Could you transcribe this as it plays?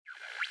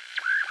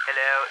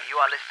Hello, you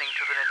are listening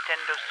to the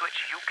Nintendo Switch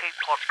UK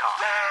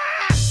podcast.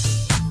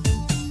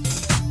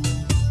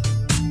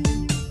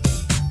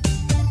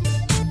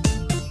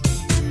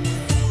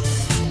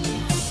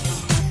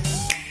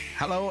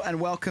 Hello and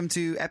welcome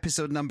to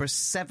episode number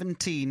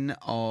 17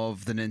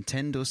 of the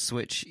Nintendo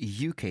Switch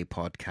UK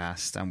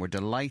podcast, and we're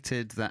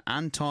delighted that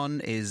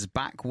Anton is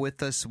back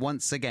with us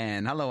once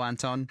again. Hello,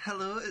 Anton.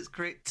 Hello, it's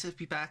great to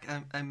be back.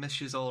 I miss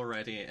you all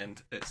already,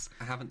 and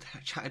I haven't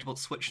chatted about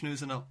Switch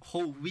news in a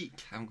whole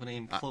week. I'm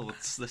going to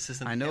implode. This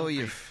isn't. I know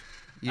healthy.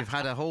 You've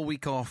had a whole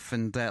week off,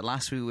 and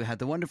last week we had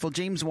the wonderful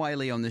James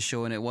Wiley on the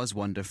show, and it was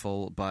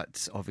wonderful,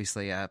 but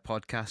obviously a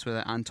podcast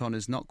with Anton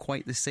is not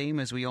quite the same,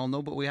 as we all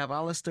know, but we have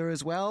Alistair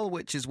as well,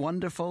 which is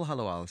wonderful.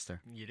 Hello,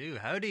 Alistair. You do,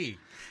 howdy.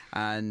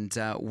 And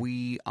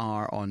we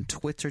are on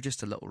Twitter.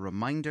 Just a little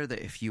reminder that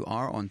if you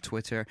are on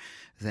Twitter,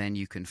 then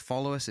you can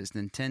follow us. It's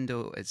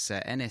Nintendo, it's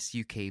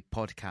NSUK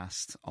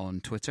Podcast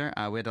on Twitter.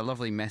 We had a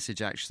lovely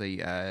message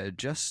actually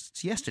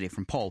just yesterday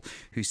from Paul,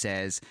 who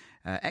says,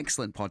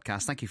 excellent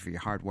podcast. Thank you for your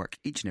hard work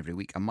each and every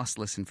week. A must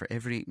listen for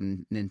every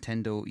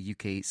Nintendo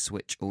UK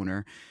Switch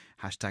owner.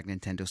 Hashtag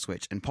Nintendo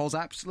Switch. And Paul's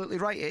absolutely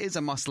right. It is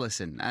a must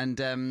listen. And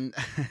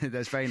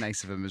that's very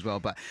nice of him as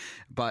well. But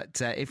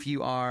if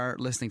you are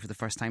listening for the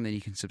first time, then you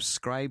can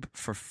subscribe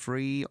for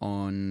free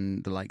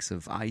on the likes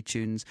of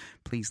iTunes.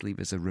 Please leave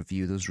us a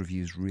review. Those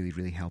reviews really,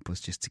 really help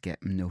us just to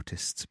get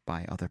noticed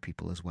by other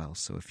people as well.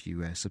 So if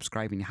you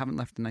subscribe and you haven't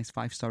left a nice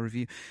 5-star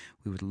review,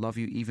 we would love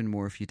you even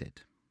more if you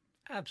did.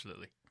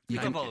 Absolutely. We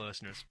love all the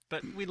listeners,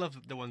 but we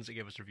love the ones that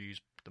give us reviews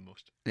the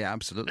most. Yeah,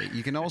 absolutely.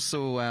 You can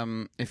also,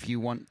 if you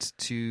want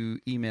to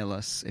email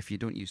us, if you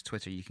don't use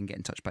Twitter, you can get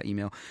in touch by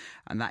email,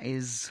 and that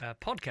is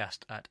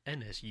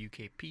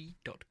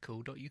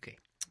podcast@nsukp.co.uk.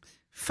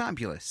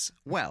 Fabulous.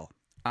 Well,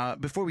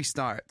 before we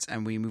start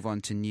and we move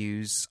on to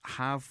news,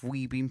 have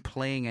we been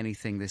playing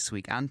anything this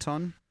week,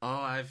 Anton? Oh,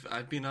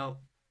 I've been out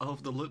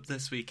of the loop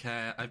this week.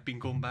 I've been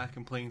going back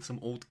and playing some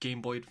old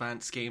Game Boy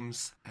Advance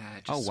games.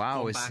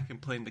 Going back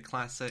and playing the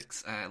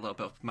classics. A little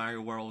bit of Mario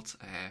World.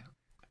 A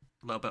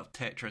little bit of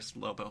Tetris. A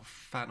little bit of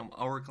Phantom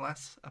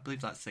Hourglass. I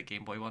believe that's the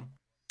Game Boy one.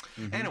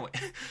 Mm-hmm. Anyway,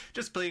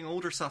 just playing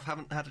older stuff.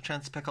 Haven't had a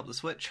chance to pick up the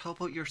Switch. How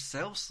about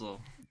yourselves,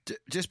 though?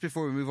 Just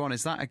before we move on,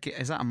 is that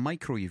a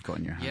micro you've got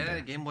in your hand? Yeah,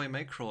 Game Boy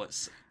Micro.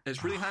 It's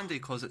really handy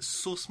because it's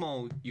so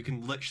small you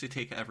can literally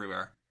take it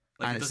everywhere.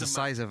 And it's the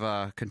size of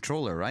a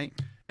controller, right?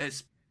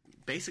 It's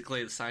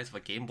basically the size of a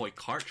Game Boy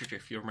cartridge,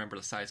 if you remember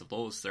the size of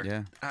those.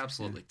 They're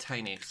absolutely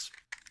tiny. It's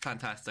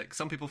fantastic.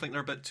 Some people think they're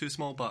a bit too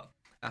small, but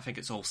I think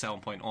it's the whole selling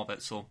point of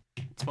it. So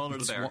smaller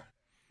the better.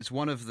 It's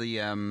one of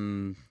the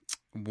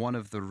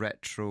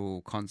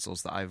retro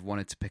consoles that I've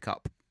wanted to pick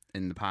up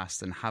in the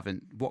past and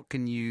haven't. What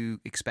can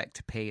you expect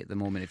to pay at the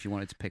moment if you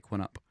wanted to pick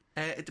one up?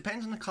 It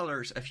depends on the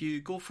colours. If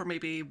you go for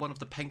maybe one of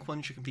the pink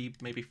ones, you can be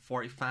maybe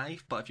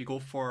 45. But if you go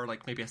for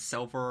like maybe a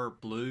silver or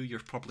blue,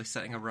 you're probably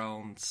sitting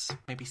around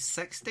maybe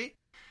 60.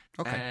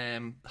 Okay.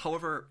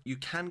 However, you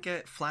can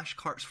get flash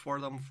carts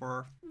for them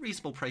for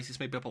reasonable prices,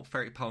 maybe about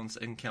 £30,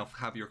 and kind of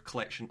have your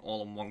collection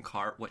all in one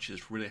cart, which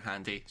is really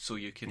handy. So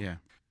you can it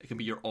can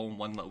be your own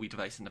one little wee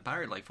device, and the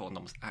battery life on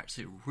them is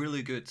actually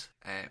really good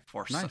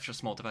for such a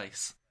small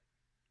device.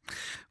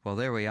 Well,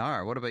 there we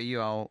are. What about you,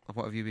 Al?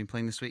 What have you been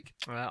playing this week?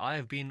 I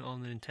have been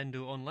on the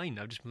Nintendo Online.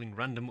 I've just been playing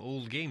random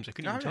old games. I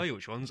couldn't even tell you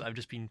which ones. I've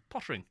just been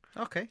pottering.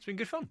 Okay. It's been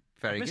good fun.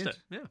 Very good. It.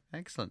 Yeah.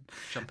 Excellent.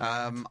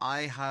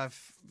 I have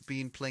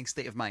been playing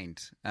State of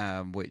Mind,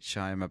 which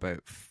I'm about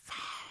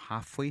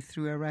halfway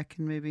through, I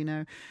reckon, maybe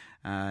now.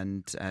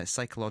 And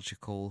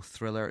psychological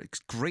thriller. It's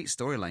great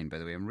storyline, by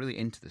the way. I'm really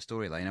into the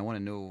storyline. I want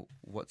to know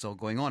what's all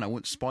going on. I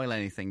won't spoil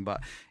anything,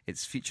 but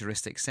it's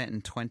futuristic, set in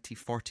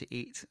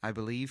 2048, I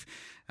believe.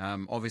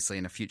 Obviously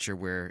in a future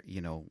where,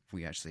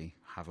 we actually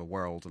have a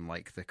world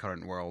unlike the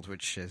current world,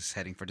 which is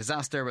heading for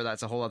disaster, but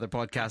that's a whole other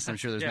podcast. I'm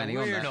sure there's many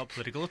on that. We're not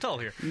political at all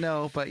here.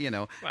 No, but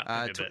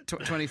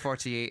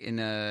 2048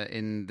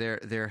 in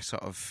their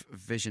sort of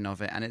vision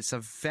of it, and it's a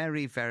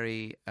very,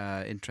 very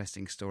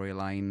interesting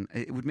storyline.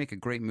 It would make a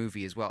great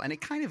movie as well, and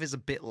it kind of is a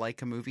bit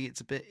like a movie.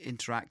 It's a bit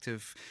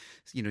interactive.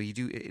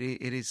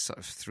 It is sort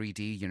of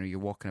 3D. You're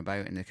walking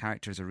about, and the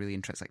characters are really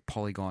interesting, like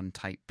polygon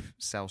type,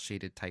 cell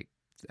shaded type.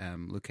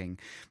 Looking,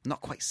 not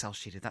quite cell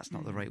shaded, that's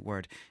not the right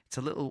word.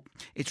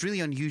 It's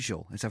really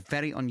unusual. It's a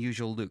very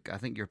unusual look. I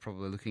think you're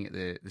probably looking at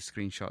the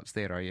screenshots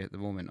there, are you, at the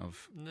moment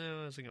of?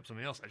 No, I was looking up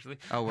something else actually.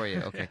 Oh, were you?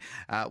 Okay.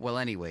 Well,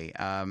 anyway,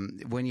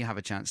 when you have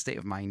a chance, State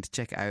of Mind,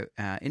 check it out.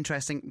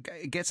 Interesting.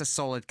 It gets a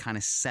solid kind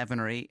of 7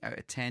 or 8 out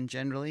of 10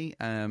 generally.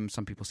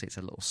 Some people say it's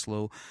a little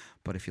slow,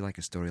 but if you like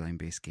a storyline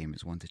based game,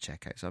 it's one to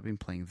check out. So I've been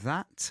playing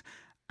that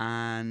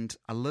and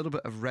a little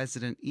bit of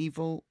Resident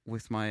Evil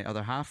with my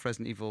other half,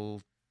 Resident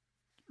Evil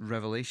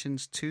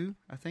Revelations 2,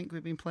 I think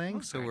we've been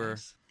playing. So we're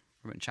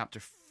in chapter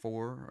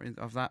 4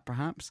 of that,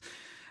 perhaps.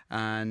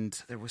 And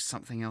there was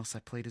something else I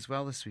played as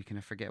well this week, and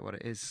I forget what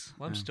it is.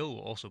 Well, I'm still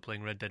also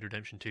playing Red Dead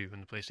Redemption 2 on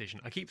the PlayStation.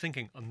 I keep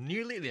thinking, I'm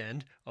nearly at the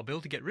end, I'll be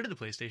able to get rid of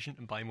the PlayStation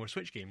and buy more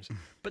Switch games.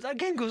 But that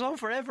game goes on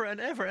forever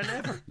and ever and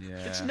ever.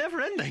 Yeah. It's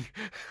never ending.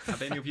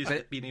 Have any of you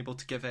been able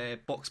to give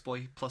Box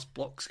Boy plus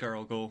Blocks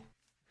Girl a go?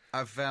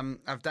 I've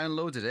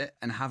downloaded it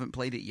and haven't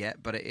played it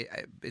yet, but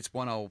it's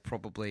one I'll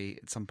probably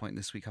at some point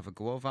this week have a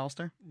go of,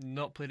 Alistair.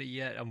 Not played it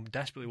yet. I'm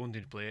desperately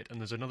wanting to play it, and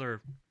there's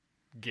another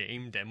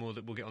game demo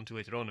that we'll get onto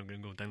later on. I'm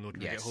going to go download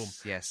when I get home.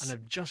 Yes. And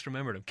I've just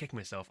remembered, I'm kicking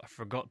myself, I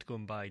forgot to go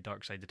and buy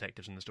Dark Side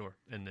Detectives in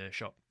the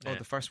shop. Oh,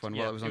 the first one?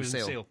 Yeah, Well, it was on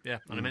sale. Yeah,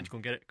 and I meant to go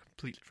and get it,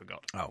 completely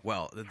forgot. Oh,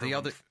 well,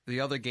 the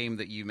other game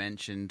that you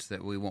mentioned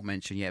that we won't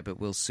mention yet, but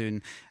we'll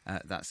soon,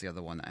 that's the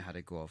other one that I had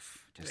a go of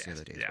just the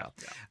other day as well.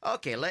 Yeah.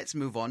 Okay, let's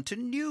move on to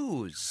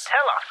news. Tell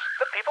us,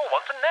 the people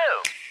want to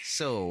know.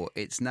 So,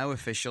 it's now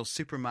official.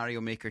 Super Mario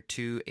Maker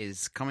 2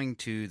 is coming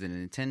to the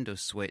Nintendo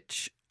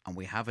Switch, and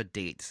we have a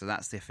date. So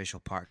that's the official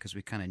part, because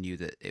we kind of knew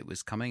that it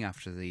was coming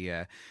after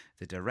the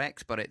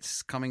Direct, but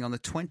it's coming on the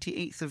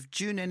 28th of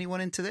June. Anyone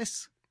into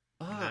this?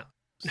 Oh,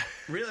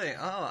 really?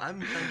 Oh,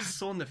 I'm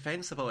so on the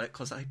fence about it,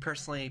 because I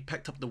personally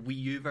picked up the Wii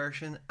U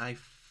version. I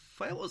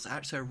felt it was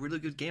actually a really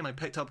good game. I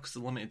picked up because the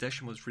limited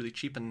edition was really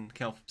cheap and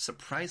kind of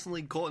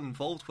surprisingly got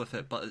involved with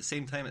it, but at the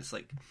same time it's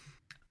like,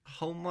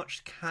 how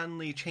much can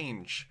they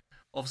change?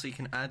 Obviously, you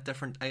can add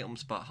different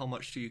items, but how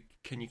much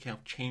can you kind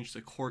of change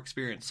the core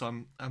experience? So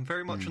I'm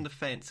very much on the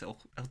fence. It'll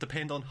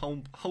depend on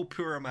how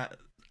poor I'm at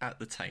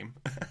the time.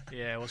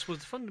 Yeah, well, I suppose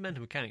the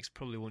fundamental mechanics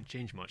probably won't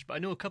change much. But I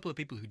know a couple of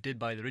people who did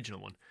buy the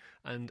original one,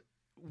 and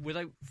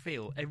without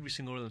fail, every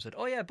single one of them said,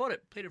 "Oh yeah, I bought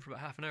it, played it for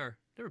about half an hour,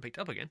 never picked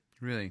it up again."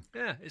 Really?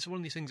 Yeah, it's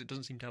one of these things that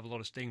doesn't seem to have a lot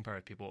of staying power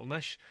with people,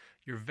 unless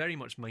you're very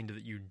much minded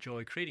that you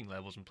enjoy creating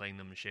levels and playing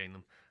them and sharing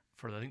them.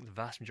 For I think the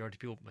vast majority of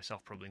people,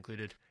 myself probably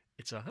included,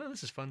 it's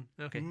this is fun.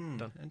 Okay,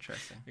 done.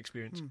 Interesting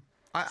Experience.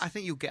 I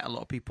think you'll get a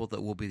lot of people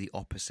that will be the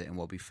opposite and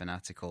will be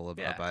fanatical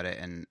about it,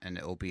 and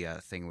it'll be a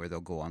thing where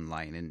they'll go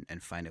online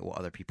and find out what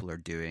other people are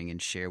doing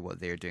and share what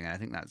they're doing. And I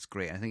think that's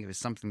great. I think if it's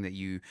something that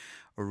you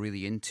are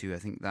really into, I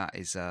think that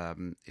is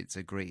it's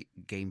a great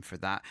game for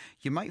that.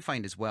 You might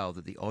find as well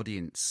that the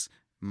audience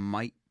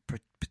might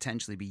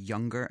potentially be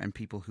younger and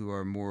people who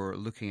are more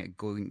looking at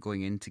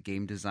going into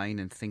game design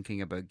and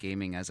thinking about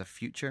gaming as a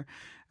future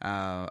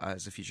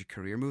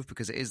career move,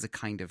 because it is the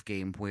kind of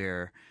game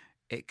where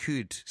it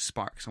could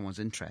spark someone's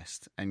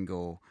interest and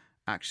go,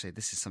 actually,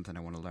 this is something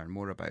I want to learn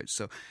more about.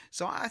 So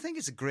I think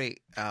it's a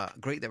great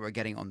that we're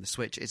getting on the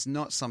Switch. It's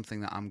not something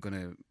that I'm going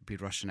to be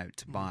rushing out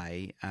to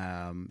buy.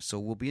 So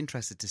we'll be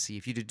interested to see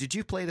if you did. Did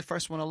you play the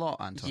first one a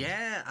lot, Anton?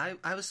 Yeah,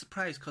 I was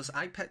surprised because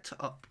I picked it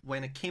up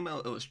when it came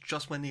out. It was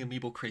just when the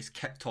Amiibo craze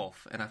kicked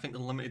off, and I think the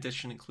limited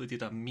edition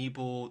included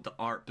Amiibo, the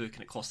art book,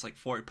 and it cost like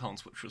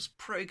 £40, which was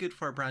pretty good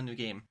for a brand new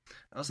game.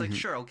 I was like,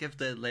 sure, I'll give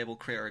the level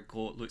creator a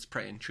go. It looks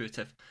pretty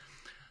intuitive.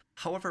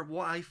 However,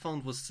 what I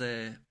found was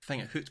the thing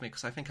that hooked me,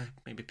 because I think I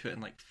maybe put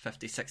in like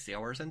 50, 60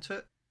 hours into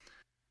it.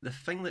 The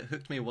thing that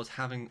hooked me was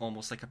having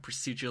almost like a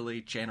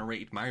procedurally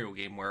generated Mario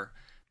game where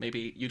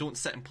maybe you don't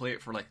sit and play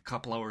it for like a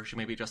couple hours. You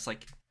maybe just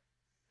like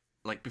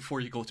before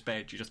you go to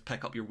bed, you just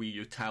pick up your Wii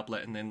U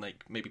tablet and then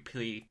like maybe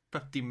play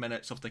 15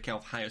 minutes of the kind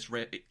of highest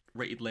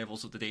rated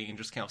levels of the day and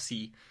just kind of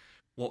see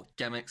what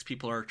gimmicks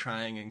people are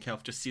trying and kind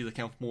of just see the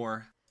kind of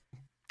more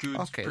good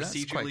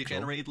procedurally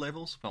generated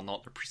levels. Well,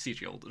 not they're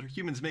procedural, they're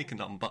humans making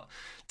them, but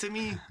to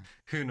me,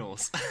 who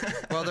knows?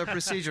 Well, they're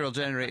procedural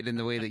generated in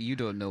the way that you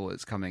don't know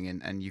what's coming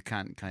and you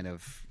can't kind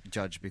of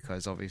judge,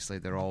 because obviously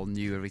they're all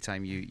new every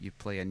time you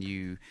play a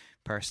new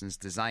person's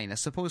design. I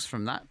suppose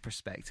from that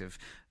perspective,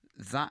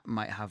 that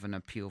might have an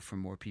appeal for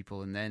more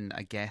people, and then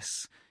I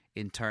guess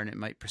in turn it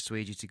might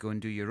persuade you to go and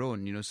do your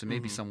own, so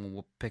maybe someone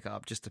will pick it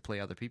up just to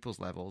play other people's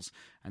levels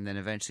and then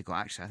eventually go,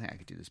 actually, I think I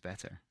could do this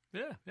better.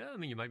 Yeah, I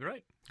mean, you might be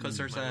right. Because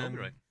there's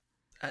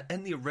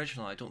in the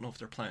original, I don't know if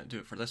they're planning to do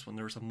it for this one,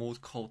 there was a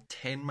mode called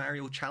 10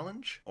 Mario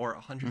Challenge or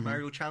 100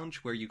 Mario Challenge,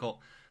 where you got,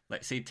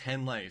 like, say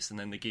 10 lives, and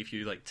then they gave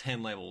you like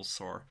 10 levels,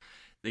 or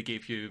they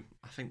gave you,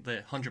 I think the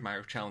 100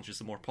 Mario Challenge is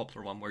the more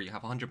popular one, where you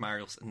have 100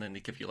 Marios and then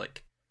they give you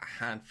like a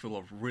handful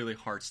of really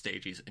hard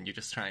stages and you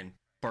just try and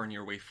burn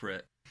your way through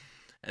it.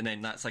 And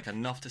then that's like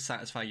enough to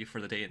satisfy you for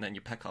the day, and then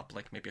you pick up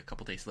like maybe a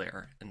couple days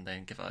later and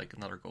then give it like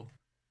another go.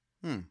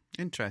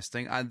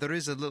 Interesting. And there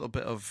is a little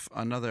bit of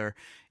another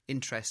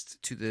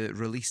interest to the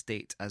release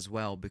date as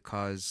well,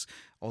 because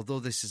although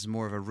this is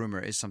more of a rumour,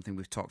 it is something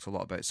we've talked a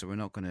lot about, so we're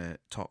not going to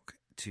talk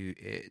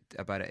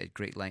about it at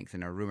great length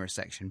in our rumour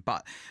section.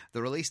 But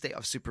the release date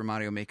of Super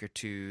Mario Maker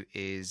 2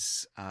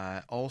 is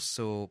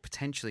also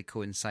potentially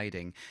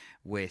coinciding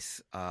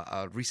with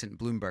a recent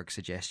Bloomberg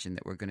suggestion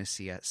that we're going to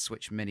see a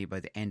Switch Mini by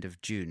the end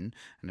of June.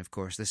 And of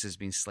course, this has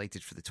been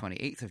slated for the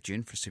 28th of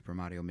June for Super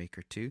Mario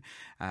Maker 2,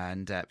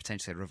 and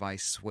potentially a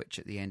revised Switch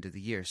at the end of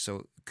the year.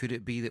 So could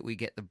it be that we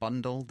get the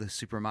bundle, the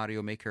Super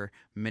Mario Maker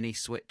Mini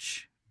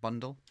Switch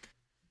bundle?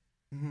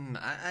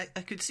 I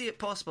could see it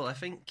possible. I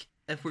think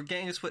if we're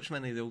getting a Switch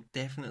Mini, they'll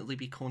definitely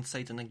be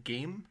coinciding a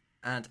game.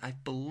 And I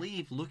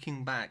believe,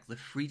 looking back, the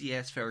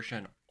 3DS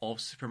version of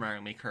Super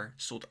Mario Maker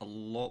sold a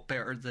lot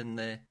better than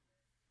the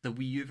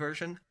Wii U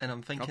version, and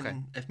I'm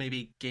thinking if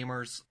maybe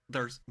gamers,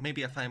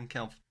 if I'm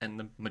kind of in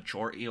the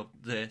majority of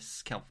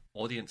this kind of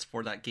audience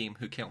for that game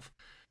who kind of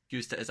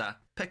used it as a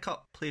pick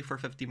up, play for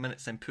 15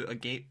 minutes and put a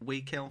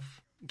gateway kind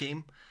of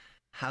game,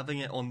 having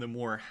it on the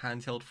more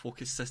handheld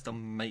focused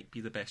system might be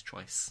the best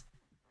choice.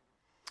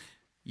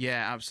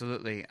 Yeah,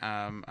 absolutely.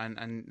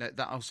 And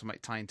that also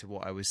might tie into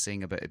what I was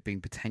saying about it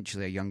being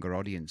potentially a younger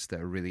audience that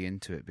are really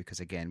into it, because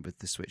again, with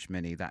the Switch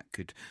Mini, that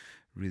could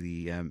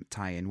really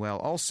tie in well.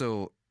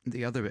 Also,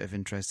 the other bit of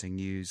interesting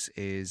news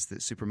is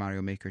that Super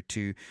Mario Maker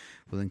 2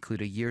 will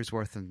include a year's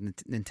worth of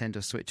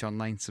Nintendo Switch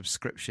Online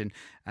subscription,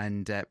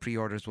 and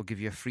pre-orders will give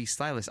you a free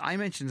stylus. I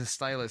mentioned the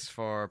stylus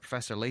for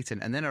Professor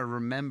Layton, and then I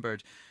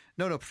remembered...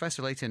 No,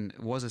 Professor Layton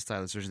was a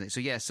stylus originally. So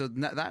yeah, so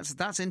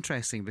that's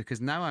interesting,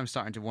 because now I'm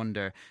starting to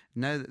wonder,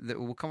 now that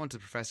we'll come on to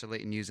the Professor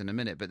Layton news in a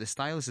minute, but the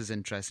stylus is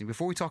interesting.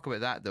 Before we talk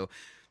about that, though,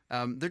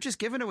 they're just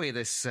giving away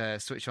this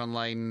Switch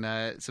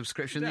Online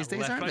subscription these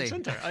days, aren't they?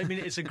 Center. I mean,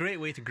 it's a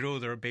great way to grow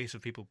their base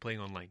of people playing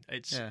online.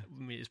 It's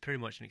pretty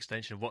much an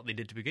extension of what they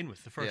did to begin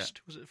with. Was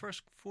it the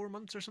first 4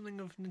 months or something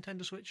of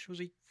Nintendo Switch? Was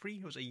it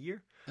free? Was it a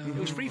year? It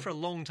was free for a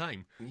long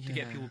time to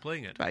get people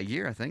playing it. About a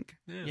year, I think.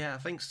 Yeah, I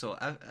think so.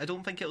 I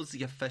don't think it was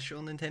the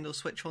official Nintendo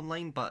Switch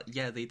Online, but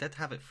yeah, they did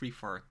have it free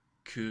for a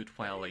good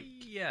while.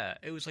 Yeah,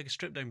 it was like a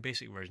stripped down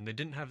basic version. They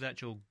didn't have the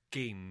actual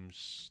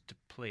games to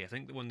play. I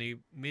think that when they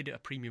made it a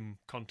premium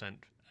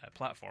content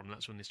platform,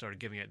 that's when they started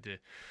giving it the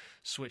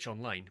Switch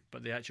Online,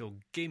 but the actual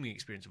gaming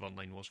experience of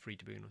online was free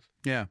to begin with.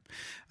 Yeah.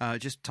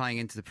 Just tying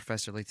into the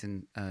Professor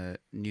Layton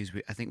news,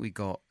 I think we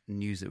got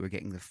news that we're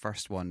getting the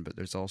first one, but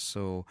there's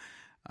also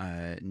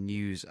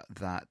news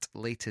that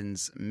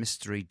Layton's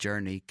Mystery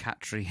Journey,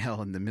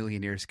 Catriel and the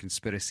Millionaire's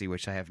Conspiracy,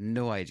 which I have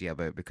no idea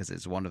about because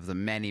it's one of the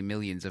many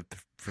millions of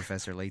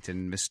Professor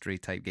Layton mystery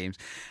type games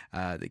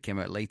that came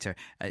out later,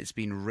 it's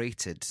been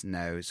rated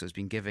now, so it's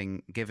been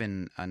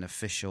given an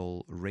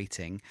official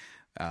rating,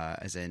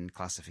 as in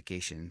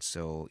classification,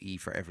 so E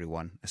for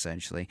everyone,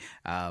 essentially.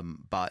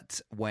 But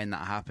when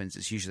that happens,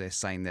 it's usually a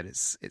sign that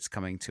it's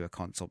coming to a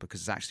console, because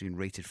it's actually been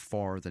rated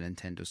for the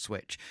Nintendo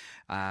Switch.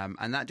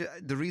 And that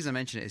the reason I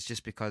mention it is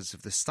just because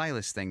of the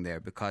stylus thing there,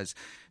 because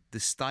the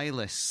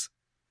stylus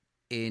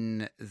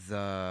in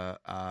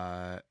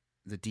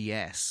the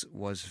DS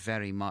was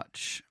very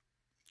much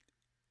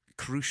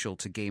crucial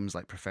to games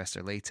like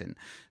Professor Layton.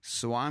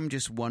 So I'm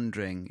just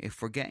wondering,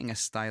 if we're getting a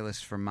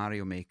stylus for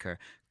Mario Maker,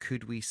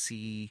 could we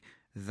see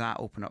that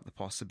open up the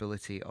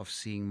possibility of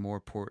seeing more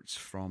ports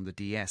from the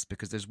DS?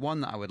 Because there's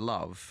one that I would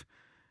love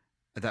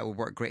that would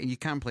work great, and you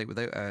can play it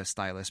without a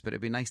stylus, but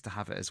it'd be nice to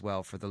have it as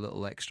well for the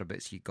little extra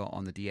bits you got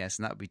on the DS,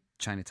 and that would be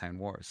Chinatown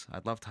Wars.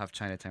 I'd love to have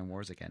Chinatown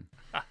Wars again.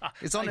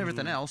 It's on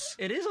everything else.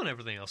 It is on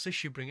everything else. They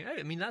should bring it out.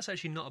 I mean, that's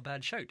actually not a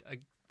bad shout.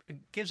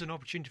 It gives an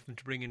opportunity for them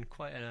to bring in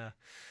quite a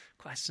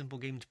simple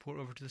game to port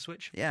over to the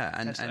Switch. Yeah,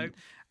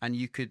 and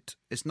you could.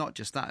 It's not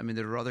just that. I mean,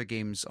 there are other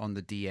games on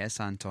the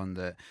DS, Anton,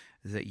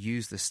 that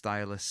use the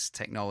stylus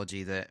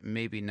technology that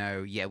maybe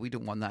now, we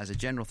don't want that as a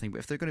general thing, but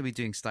if they're going to be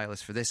doing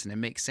stylus for this and it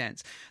makes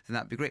sense, then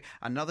that'd be great.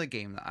 Another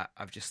game that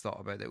I've just thought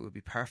about that would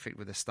be perfect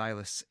with a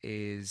stylus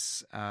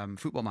is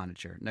Football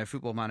Manager. Now,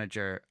 Football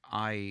Manager,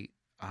 I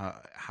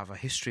have a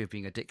history of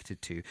being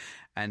addicted to,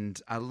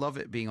 and I love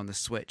it being on the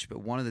Switch,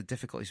 but one of the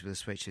difficulties with the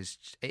Switch is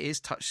it is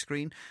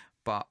touchscreen,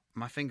 but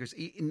my fingers,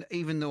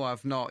 even though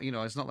I've not,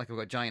 it's not like I've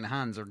got giant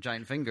hands or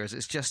giant fingers.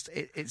 It's just,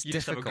 it's you difficult. You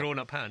just have a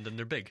grown-up hand and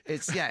they're big.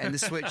 And the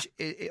Switch,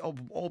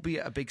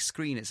 albeit a big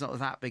screen, it's not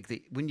that big.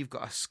 That when you've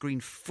got a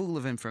screen full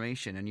of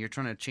information and you're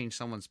trying to change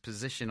someone's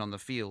position on the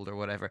field or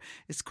whatever,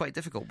 it's quite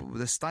difficult. But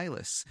with a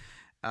stylus,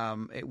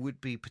 it would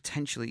be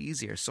potentially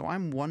easier. So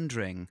I'm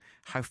wondering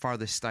how far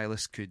this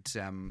stylus could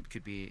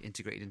be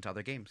integrated into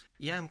other games.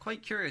 Yeah, I'm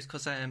quite curious,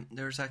 because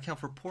there's a kind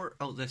of report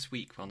out this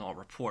week, well, not a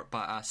report,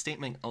 but a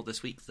statement out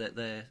this week that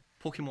the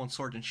Pokemon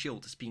Sword and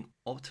Shield is being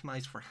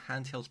optimized for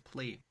handheld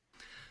play.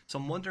 So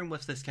I'm wondering,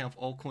 with this kind of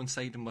all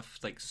coinciding with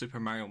like Super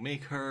Mario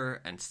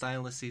Maker and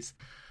styluses,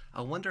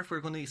 I wonder if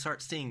we're going to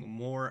start seeing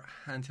more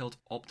handheld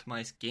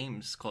optimized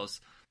games, because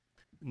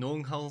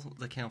knowing how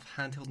the kind of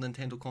handheld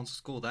Nintendo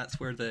consoles go, that's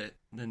where the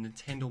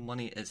Nintendo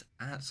money is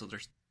at. So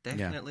there's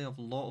definitely a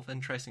lot of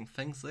interesting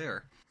things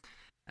there.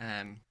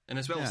 And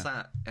as well as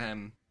that,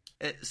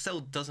 it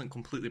still doesn't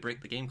completely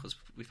break the game, because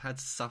we've had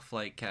stuff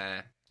like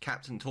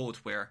Captain Toad,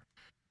 where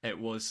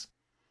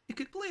you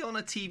could play on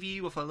a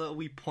TV with a little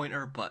wee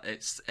pointer, but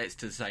it's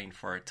designed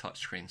for a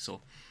touchscreen. So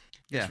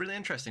it's really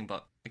interesting.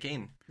 But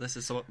again, this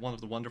is one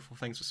of the wonderful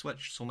things with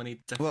Switch. So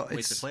many different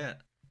ways to play it.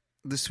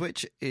 The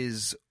Switch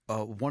is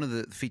one of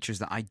the features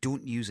that I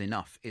don't use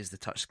enough is the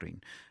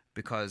touchscreen,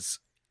 because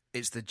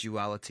it's the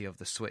duality of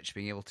the Switch,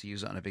 being able to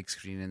use it on a big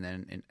screen and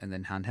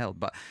then handheld.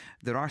 But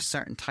there are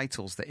certain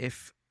titles that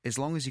if as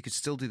long as you could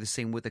still do the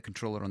same with the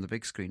controller on the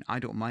big screen, I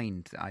don't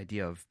mind the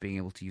idea of being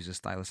able to use a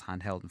stylus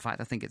handheld. In fact,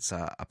 I think it's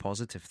a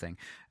positive thing.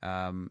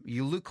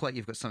 You look like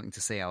you've got something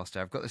to say,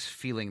 Alistair. I've got this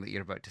feeling that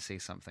you're about to say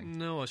something.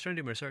 No, I was trying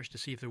to do my research to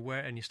see if there were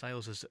any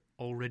styluses that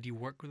already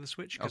work with the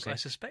Switch, because I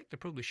suspect there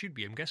probably should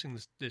be. I'm guessing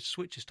the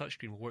Switch's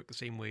touchscreen will work the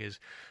same way as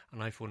an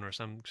iPhone or a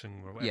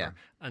Samsung or whatever,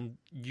 and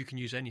you can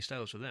use any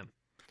stylus with them.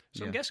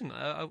 So I'm guessing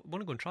I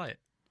want to go and try it.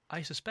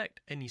 I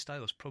suspect any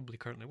stylus probably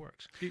currently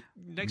works.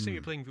 Next time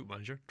you're playing Foot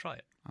Manager, try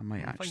it. I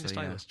might actually find the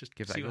stylus, just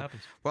give that see a go. what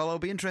happens. Well, it'll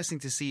be interesting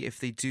to see if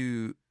they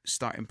do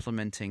start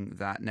implementing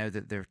that now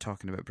that they're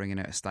talking about bringing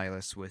out a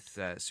stylus with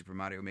Super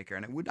Mario Maker.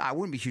 And I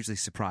wouldn't be hugely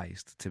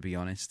surprised, to be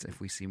honest,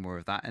 if we see more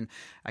of that. And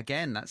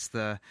again, that's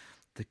the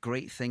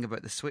great thing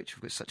about the Switch.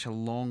 We've got such a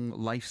long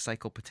life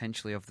cycle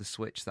potentially of the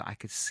Switch that I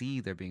could see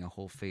there being a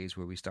whole phase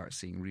where we start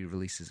seeing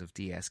re-releases of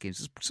DS games.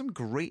 There's some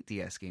great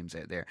DS games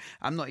out there.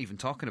 I'm not even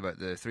talking about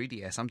the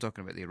 3DS. I'm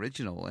talking about the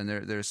original, and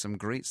there's some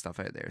great stuff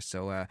out there.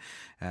 So,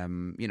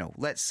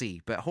 let's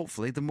see. But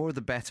hopefully, the more the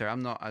better.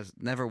 I'm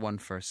never one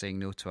for saying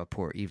no to a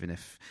port, even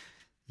if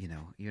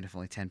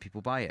only 10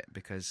 people buy it,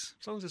 because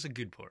as long as it's a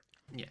good port.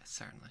 Yeah,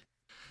 certainly.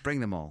 Bring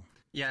them all.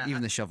 Yeah,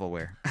 even the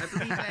shovelware. I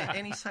believe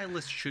any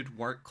stylus should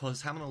work,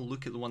 because having a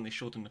look at the one they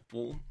showed in the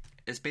photo,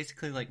 it's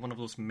basically like one of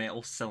those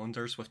metal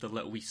cylinders with the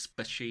little wee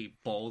spishy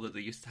ball that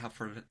they used to have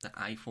for the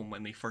iPhone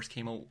when they first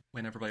came out,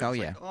 when everybody was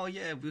like, oh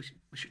yeah, we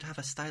should have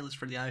a stylus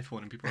for the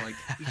iPhone, and people were like,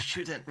 we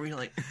shouldn't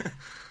really.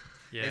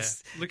 Yeah,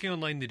 looking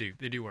online, they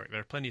do work.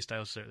 There are plenty of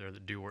styluses out there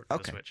that do work for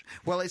the Switch.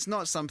 Well, it's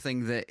not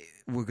something that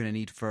we're going to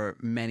need for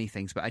many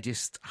things, but I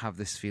just have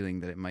this feeling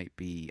that it might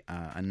be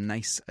a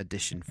nice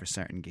addition for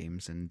certain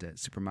games, and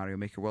Super Mario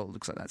Maker, well, it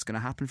looks like that's going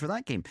to happen for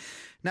that game.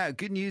 Now,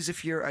 good news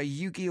if you're a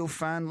Yu-Gi-Oh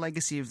fan,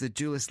 Legacy of the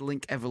Duelist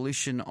Link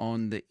Evolution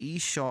on the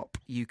eShop,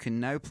 you can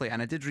now play,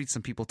 and I did read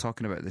some people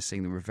talking about this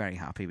saying they were very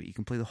happy, but you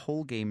can play the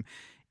whole game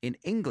in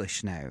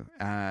English now.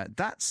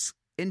 That's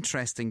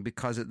interesting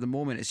because at the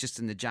moment it's just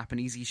in the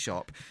Japanese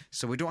eShop,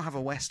 so we don't have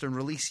a Western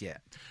release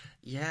yet.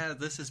 Yeah,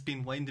 this has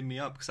been winding me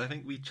up, because I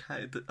think we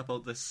chatted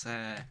about this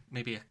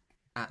maybe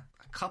a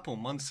couple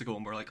months ago,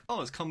 and we're like,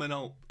 oh, it's coming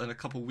out in a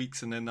couple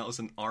weeks, and then that was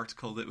an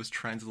article that was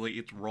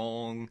translated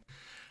wrong.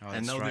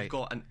 And now they've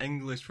got an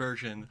English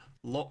version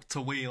locked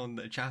away on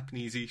the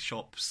Japanese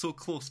eShop. So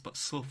close, but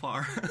so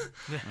far.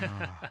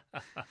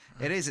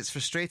 It is. It's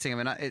frustrating.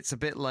 I mean, it's a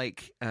bit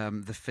like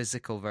the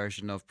physical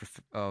version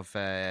of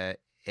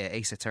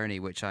Ace Attorney,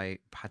 which I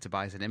had to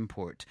buy as an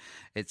import.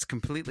 It's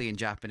completely in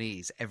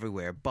Japanese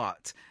everywhere,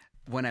 but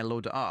when I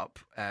load it up,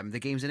 the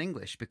game's in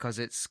English because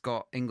it's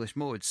got English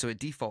mode, so it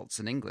defaults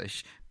in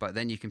English, but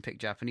then you can pick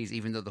Japanese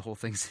even though the whole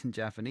thing's in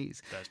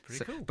Japanese. That's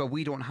pretty cool. But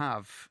we don't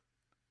have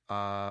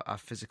a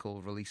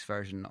physical release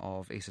version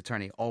of Ace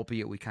Attorney,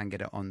 albeit we can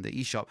get it on the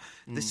eShop.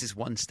 This is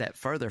one step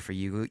further for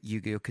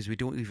Yu-Gi-Oh, because we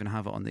don't even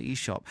have it on the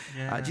eShop.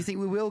 Do you think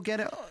we will get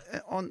it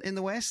in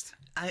the West?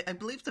 I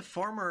believe the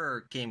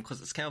former game,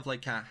 because it's kind of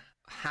like a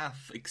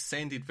half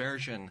extended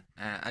version,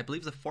 I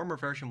believe the former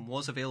version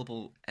was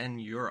available in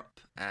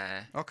Europe.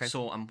 Okay.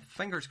 So I'm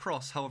fingers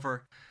crossed.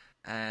 However,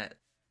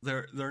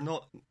 they're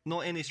not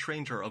any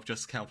stranger of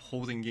just kind of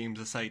holding games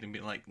aside and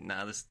being like,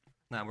 nah,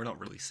 we're not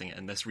releasing it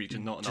in this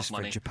region, not enough just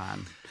money. For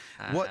Japan.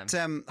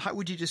 How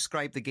would you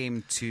describe the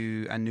game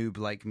to a noob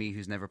like me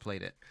who's never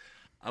played it?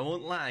 I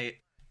won't lie,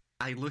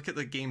 I look at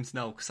the games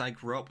now because I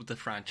grew up with the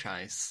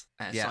franchise.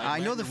 So I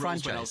know the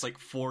franchise when I was like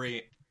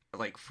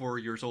 4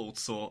 years old.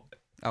 So,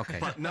 okay.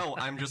 But no,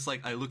 I'm just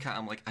like, I look at it,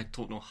 I'm like, I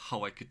don't know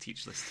how I could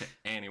teach this to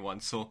anyone.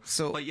 So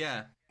but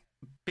yeah.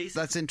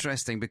 Basically, that's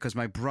interesting because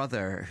my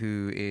brother,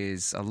 who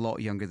is a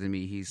lot younger than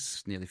me,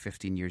 he's nearly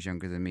 15 years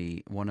younger than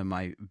me, one of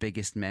my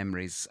biggest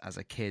memories as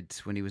a kid,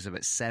 when he was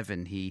about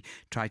 7, he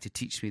tried to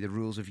teach me the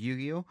rules of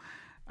Yu-Gi-Oh!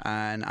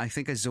 And I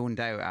think I zoned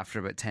out after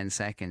about 10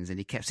 seconds, and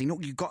he kept saying, no,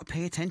 you've got to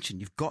pay attention,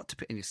 you've got to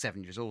pay, and he was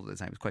 7 years old at the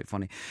time. It was quite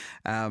funny.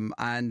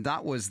 And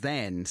that was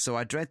then, so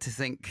I dread to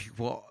think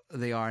what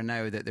they are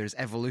now, that there's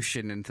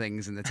evolution and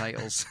things in the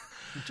titles.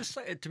 Just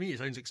like, to me, it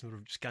sounds like some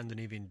sort of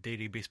Scandinavian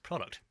dairy-based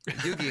product.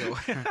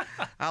 Yu-Gi-Oh!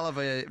 I'll have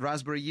a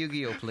raspberry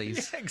Yu-Gi-Oh,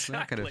 please. Yeah, exactly.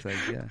 That kind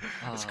of thing,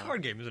 yeah. It's a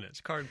card game, isn't it?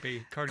 It's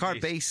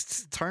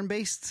card-based,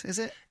 turn-based, is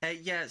it?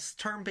 Yeah, it's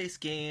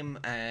turn-based game.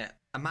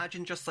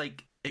 Imagine just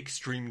like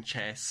extreme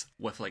chess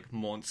with like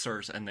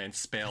monsters and then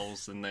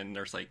spells, and then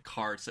there's like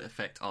cards that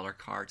affect other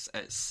cards.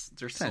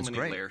 There's so many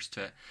layers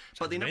to it,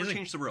 but they never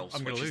change the rules,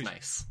 which is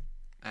nice.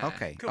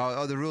 Okay. Cool.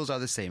 Oh, the rules are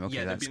the same. Okay,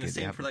 yeah, that's they've been good.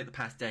 the same for like the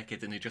past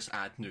decade, and they just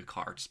add new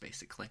cards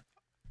basically.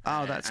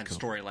 Oh, that's and cool.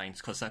 Storylines,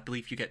 because I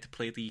believe you get to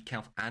play the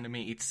kind of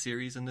animated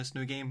series in this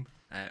new game.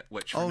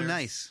 Which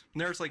nice.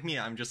 Nerds like me,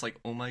 I'm just like,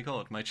 oh my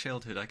god, my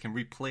childhood, I can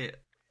replay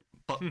it,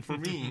 but for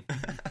me.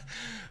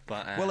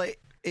 But well,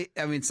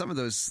 I mean, some of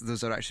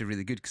those are actually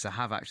really good, because I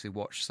have actually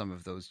watched some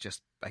of those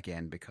just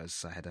again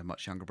because I had a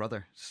much younger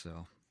brother.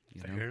 So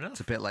Fair enough. It's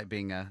a bit like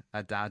being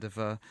a dad of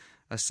a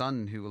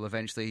son who will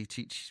eventually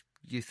teach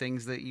you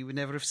things that you would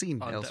never have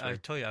seen elsewhere. I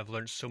tell you, I've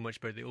learned so much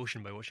about the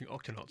ocean by watching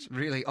Octonauts.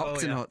 Really,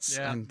 Octonauts.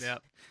 Oh, yeah.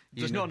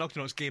 There's not an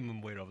Octonauts game I'm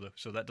aware of though,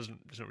 so it's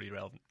not really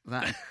relevant.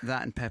 That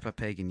and Peppa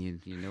Pig, and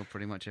you know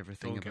pretty much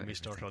everything. Don't get me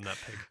started on that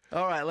pig.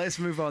 All right, let's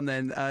move on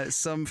then.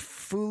 Some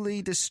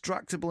fully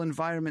destructible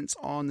environments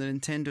on the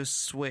Nintendo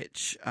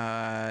Switch.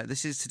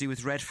 This is to do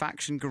with Red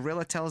Faction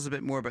Guerrilla. Tell us a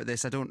bit more about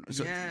this.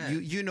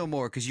 You know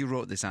more because you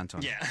wrote this,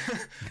 Anton. Yeah.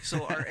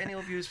 So are any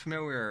of you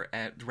familiar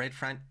the Red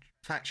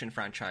Faction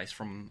franchise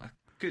from a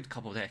good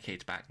couple of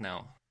decades back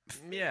now?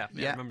 Yeah.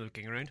 I remember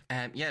looking around.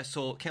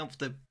 So kind of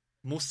the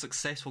most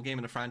successful game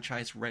in the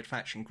franchise, Red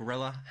Faction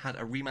Guerrilla, had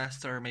a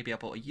remaster maybe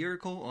about a year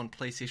ago on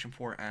PlayStation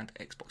 4 and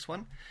Xbox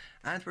One,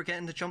 and we're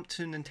getting the jump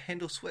to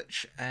Nintendo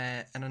Switch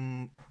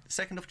on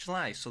 2nd of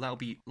July, so that'll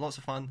be lots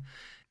of fun.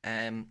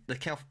 The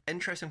kind of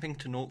interesting thing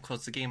to note,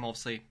 because the game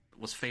obviously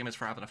was famous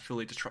for having a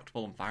fully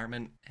destructible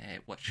environment,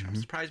 which I'm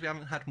surprised we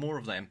haven't had more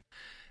of them,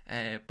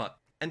 but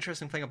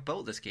interesting thing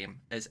about this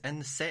game is in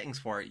the settings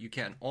for it, you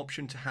get an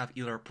option to have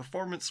either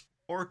performance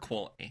or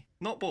quality,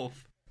 not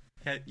both.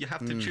 You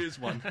have to choose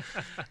one.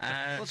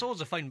 Well, it's always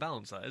a fine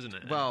balance, that, isn't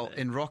it? Well,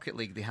 in Rocket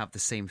League, they have the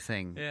same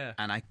thing. Yeah.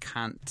 And I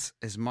can't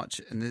as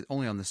much,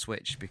 only on the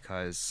Switch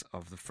because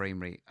of the frame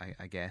rate,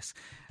 I guess,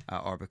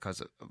 or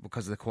because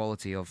of the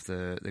quality of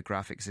the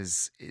graphics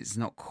is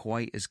not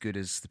quite as good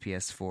as the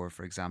PS4,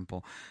 for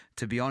example.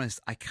 To be honest,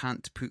 I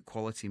can't put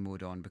quality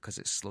mode on because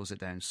it slows it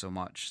down so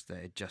much that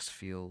it just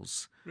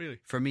feels... Really?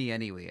 For me,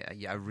 anyway,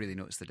 I really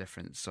notice the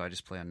difference. So I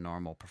just play on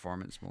normal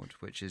performance mode,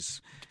 which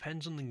is...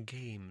 Depends on the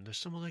game. There's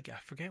some other... I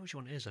forget which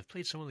one it is. I've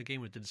played some other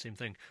game that did the same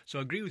thing. So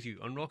I agree with you.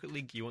 On Rocket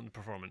League, you want the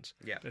performance.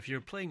 Yeah. But if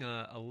you're playing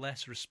a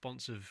less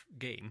responsive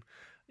game,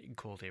 you can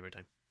quality every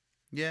time.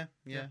 Yeah.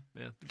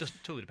 It just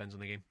totally depends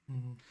on the game.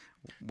 Mm-hmm.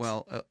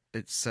 Well,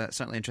 it's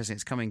certainly interesting.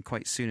 It's coming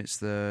quite soon. It's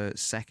the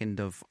 2nd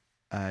of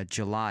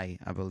July,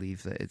 I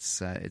believe, that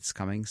it's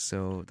coming.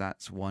 So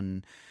that's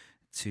one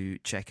to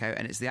check out.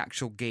 And it's the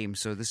actual game.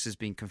 So this has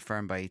been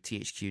confirmed by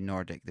THQ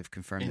Nordic. They've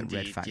confirmed that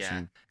Red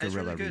Faction Guerrilla it's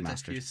really good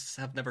Remastered. If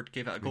you have never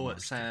gave it a go,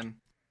 it's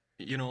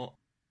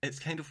it's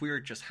kind of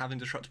weird just having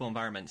destructible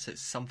environments.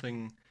 It's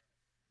something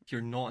you're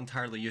not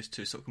entirely used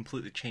to, so it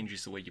completely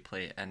changes the way you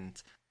play it. And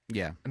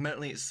yeah,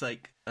 admittedly, it's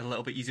like a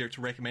little bit easier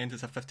to recommend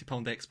as a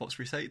 £50 Xbox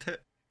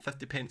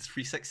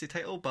 360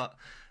 title, but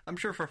I'm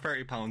sure for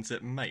 £30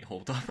 it might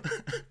hold up.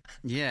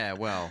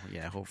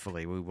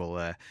 Hopefully we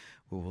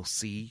will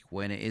see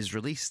when it is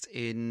released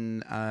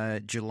in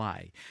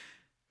July.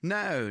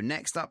 Now,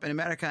 next up in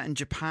America and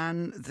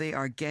Japan, they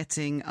are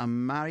getting a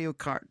Mario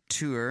Kart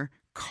Tour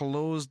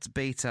closed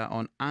beta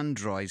on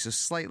Android. So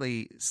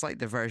slight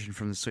diversion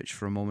from the Switch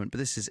for a moment, but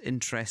this is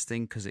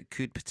interesting because it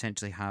could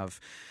potentially have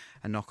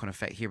a knock-on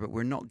effect here, but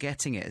we're not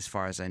getting it as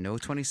far as I know.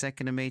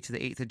 22nd of May to the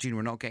 8th of June,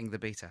 we're not getting the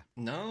beta.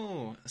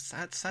 No,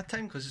 sad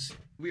time, because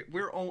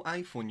we're all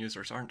iPhone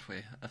users, aren't we,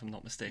 if I'm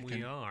not mistaken?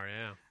 We are,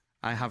 yeah.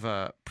 I have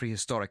a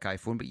prehistoric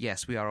iPhone, but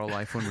yes, we are all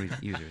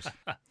iPhone users.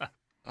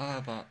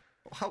 But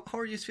how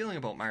are you feeling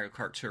about Mario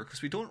Kart Tour?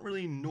 Because we don't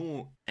really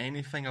know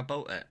anything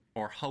about it,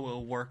 or how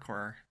it'll work,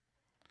 or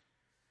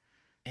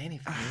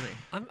anything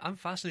really. I'm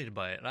fascinated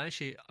by it.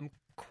 I'm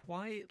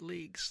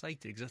quietly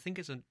excited because I think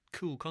it's a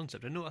cool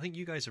concept. I think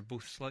you guys are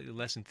both slightly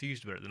less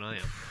enthused about it than I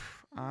am.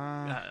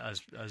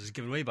 As is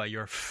given away by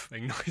your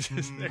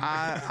noises there.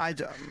 I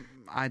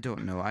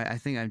don't know. I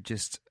think I'm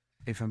just,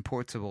 if I'm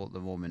portable at the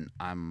moment,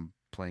 I'm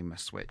playing my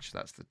Switch.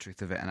 That's the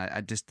truth of it. And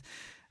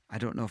I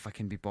don't know if I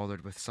can be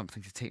bothered with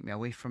something to take me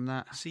away from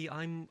that. See,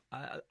 I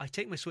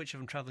take my Switch if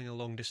I'm travelling a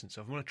long distance.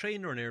 So if I'm on a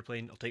train or an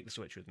airplane, I'll take the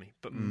Switch with me.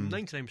 But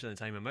 99% of the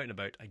time I'm out and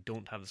about, I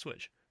don't have the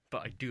Switch.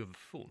 But I do have a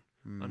phone.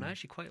 And I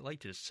actually quite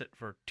like to just sit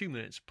for 2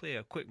 minutes, play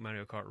a quick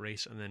Mario Kart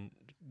race, and then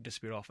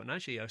disappear off. And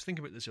actually, I was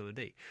thinking about this the other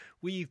day.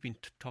 We've been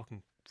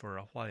talking for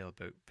a while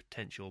about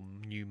potential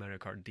new Mario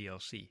Kart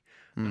DLC.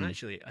 And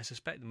actually, I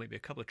suspect there might be a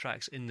couple of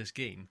tracks in this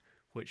game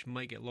which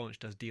might get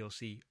launched as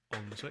DLC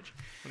on the Switch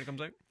when it comes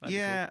out. That'd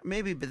be cool.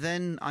 Maybe, but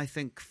then I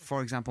think,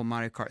 for example,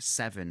 Mario Kart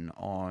 7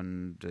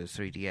 on the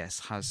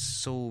 3DS has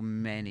so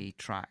many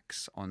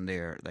tracks on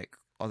there, like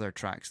other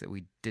tracks that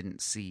we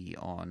didn't see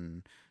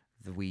on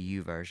the Wii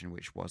U version,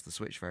 which was the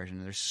Switch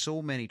version. There's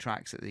so many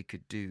tracks that they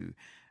could do.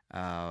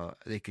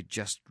 They could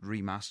just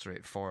remaster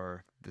it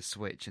for the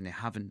Switch, and they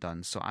haven't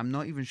done. So I'm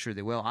not even sure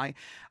they will.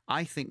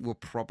 I think we'll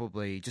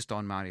probably, just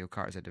on Mario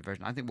Kart as a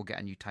diversion, I think we'll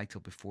get a new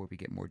title before we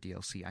get more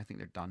DLC. I think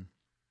they're done.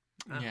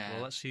 Yeah.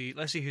 Well, let's see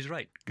who's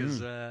right,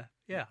 because I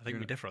think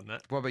we differ on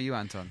that. What about you,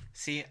 Anton?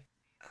 See,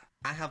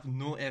 I have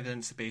no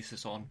evidence to base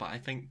this on, but I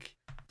think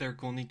they're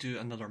going to do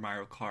another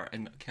Mario Kart,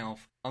 and kind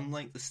of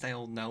unlike the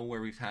style now where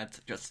we've had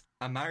just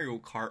a Mario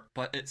Kart,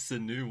 but it's the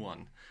new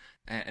one,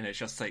 and it's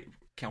just like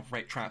kind of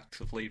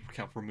retroactively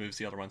kind of removes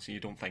the other ones and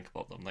you don't think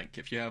about them. Like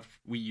if you have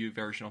Wii U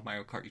version of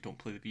Mario Kart, you don't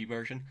play the Wii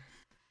version.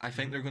 I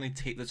think they're going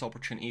to take this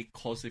opportunity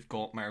because they've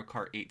got Mario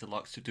Kart 8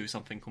 Deluxe to do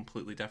something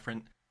completely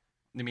different.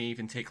 They may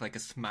even take like a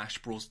Smash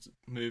Bros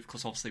move,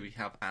 because obviously we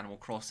have Animal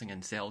Crossing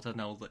and Zelda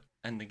now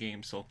in the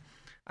game. So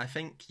I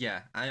think,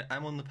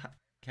 I'm on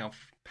kind of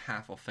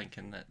path of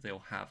thinking that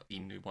they'll have a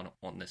new one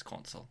on this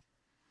console.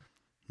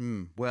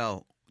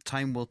 Well,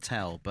 time will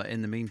tell, but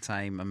in the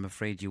meantime, I'm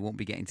afraid you won't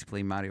be getting to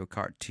play Mario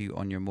Kart 2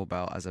 on your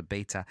mobile as a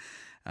beta.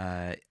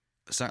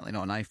 Certainly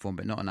not on iPhone,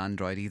 but not on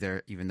Android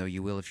either, even though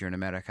you will if you're in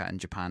America and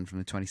Japan from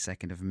the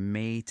 22nd of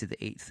May to the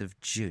 8th of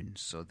June.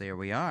 So there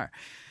we are.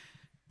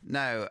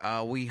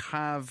 Now, we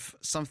have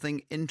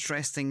something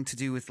interesting to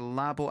do with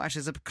Labo.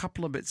 Actually, there's a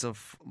couple of bits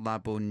of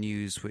Labo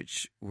news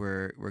which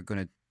we're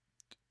going to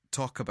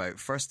talk about.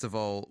 First of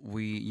all,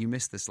 you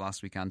missed this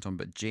last week, Anton,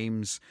 but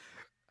James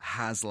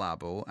has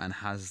Labo and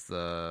has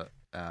the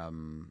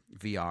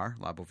VR,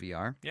 Labo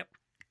VR. Yep.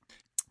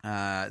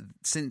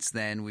 Since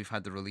then, we've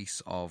had the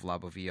release of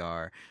Labo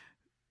VR,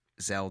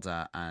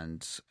 Zelda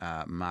and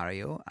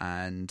Mario,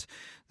 and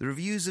the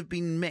reviews have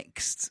been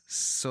mixed.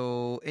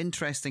 So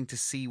interesting to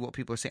see what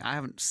people are saying. I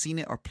haven't seen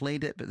it or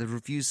played it, but the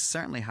reviews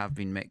certainly have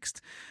been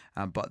mixed.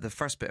 But the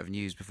first bit of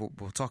news, before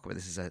we'll talk about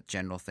this as a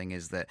general thing,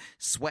 is that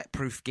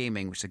Sweatproof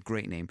Gaming, which is a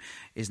great name,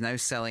 is now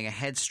selling a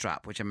head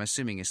strap, which I'm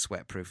assuming is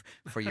sweatproof,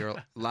 for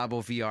your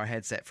Labo VR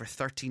headset for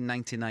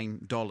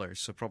 $13.99,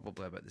 so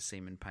probably about the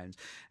same in pounds.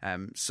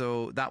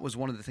 So that was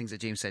one of the things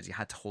that James said, you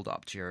had to hold it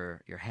up to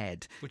your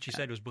head. Which he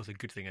said was both a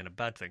good thing and a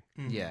bad thing.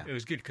 Yeah. It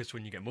was good because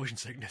when you get motion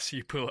sickness,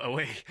 you pull it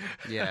away.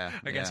 Yeah.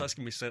 I guess that's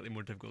going to be slightly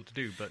more difficult to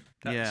do, but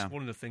that's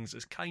one of the things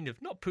that's kind of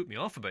not put me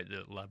off about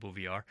the Labo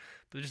VR,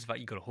 but just the fact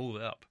you've got to hold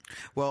it up.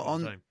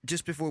 Well,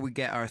 just before we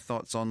get our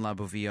thoughts on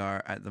Labo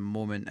VR at the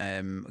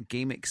moment,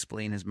 Game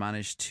Explain has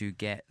managed to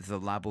get the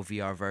Labo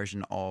VR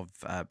version of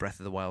Breath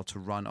of the Wild to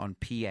run on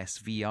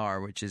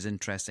PSVR, which is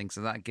interesting.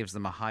 So that gives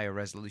them a higher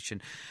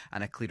resolution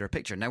and a clearer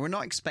picture. Now, we're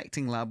not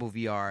expecting Labo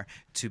VR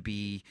to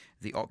be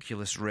the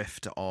Oculus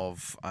Rift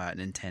of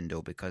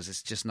Nintendo, because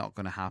it's just not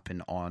going to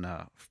happen on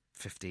a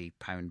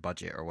 £50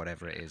 budget or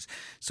whatever it is.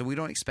 So we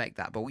don't expect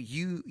that. But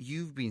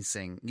you've been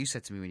saying, you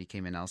said to me when you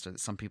came in, Alistair, that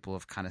some people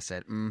have kind of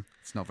said,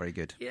 it's not very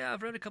good. Yeah,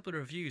 I've read a couple of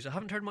reviews. I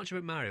haven't heard much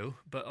about Mario,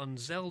 but on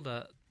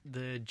Zelda,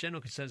 the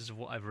general consensus of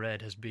what I've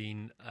read has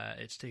been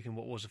it's taken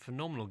what was a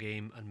phenomenal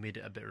game and made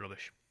it a bit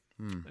rubbish.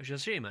 Which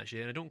is a shame,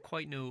 actually, and I don't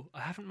quite know.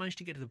 I haven't managed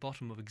to get to the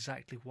bottom of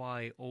exactly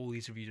why all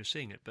these reviews are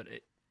saying it, but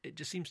it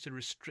just seems to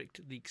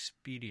restrict the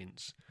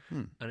experience.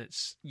 And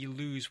you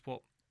lose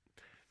what...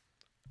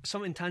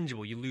 Some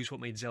intangible, you lose what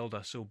made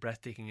Zelda so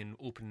breathtaking and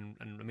open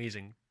and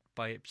amazing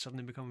by it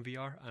suddenly becoming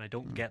VR, and I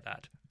don't get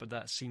that, but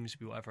that seems to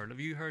be what I've heard. Have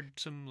you heard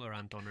similar,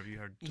 Anton? Have you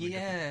heard something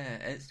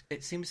different?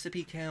 It seems to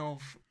be kind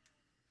of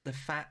the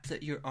fact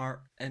that you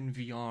are in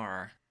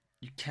VR,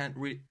 you can't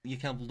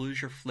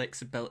lose your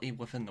flexibility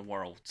within the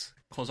world,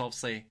 because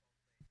obviously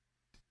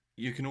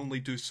you can only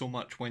do so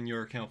much when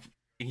you're kind of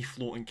a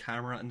floating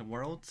camera in the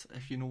world,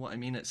 if you know what I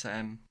mean. It's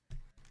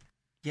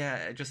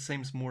it just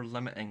seems more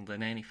limiting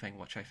than anything,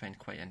 which I find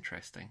quite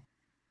interesting.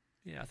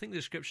 Yeah, I think the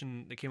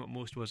description that came up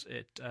most was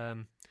it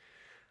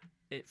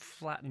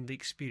flattened the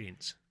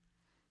experience.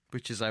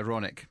 Which is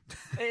ironic.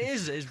 It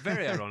is. It's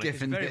very ironic.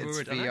 Given it's very it's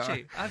weird. VR.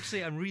 And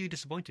actually, I'm really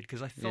disappointed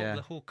because I thought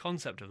the whole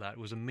concept of that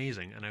was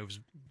amazing, and I was,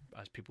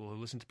 as people who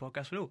listen to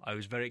podcasts know, I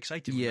was very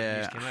excited when the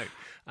news came out,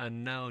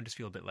 and now I just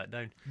feel a bit let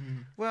down.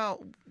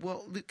 Well,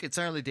 look, it's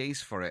early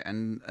days for it,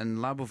 and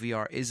Labo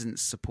VR isn't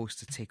supposed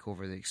to take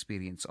over the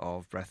experience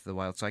of Breath of the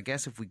Wild. So I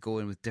guess if we go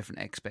in with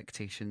different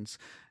expectations,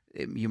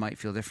 you might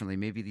feel differently.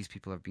 Maybe these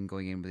people have been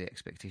going in with the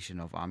expectation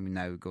of, I'm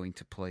now going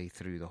to play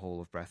through the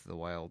whole of Breath of the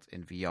Wild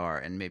in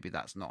VR, and maybe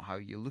that's not how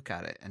you look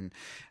at it. And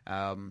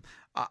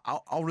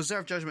I'll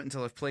reserve judgment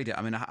until I've played it.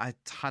 I mean, I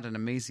had an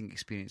amazing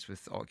experience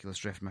with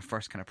Oculus Rift, my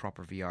first kind of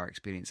proper VR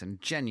experience, and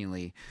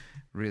genuinely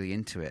really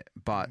into it.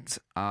 But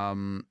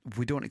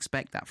we don't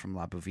expect that from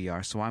Labo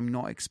VR, so I'm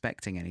not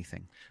expecting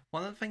anything.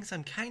 One of the things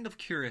I'm kind of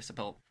curious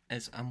about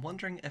is I'm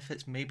wondering if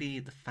it's maybe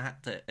the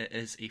fact that it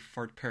is a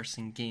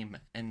third-person game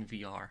in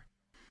VR.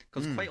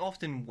 Because quite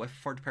often with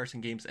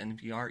third-person games in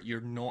VR, you're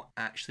not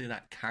actually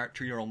that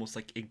character. You're almost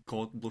like a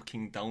god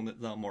looking down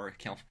at them or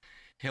kind of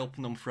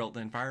helping them throughout the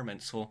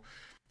environment. So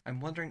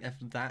I'm wondering if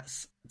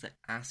that's the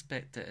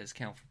aspect that is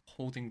kind of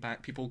holding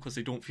back people because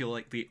they don't feel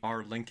like they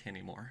are Link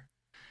anymore.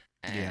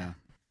 Yeah.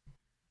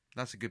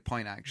 That's a good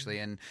point, actually,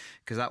 and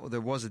because there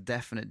was a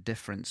definite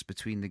difference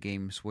between the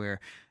games where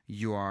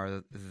you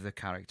are the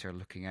character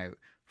looking out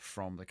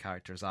from the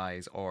character's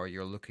eyes, or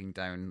you're looking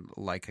down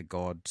like a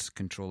god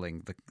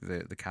controlling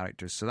the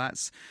characters. So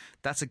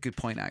that's a good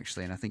point,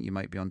 actually, and I think you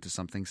might be onto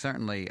something.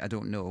 Certainly, I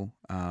don't know.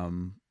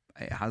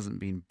 It hasn't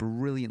been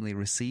brilliantly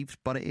received,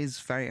 but it is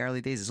very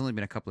early days. It's only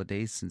been a couple of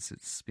days since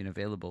it's been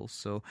available,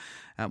 so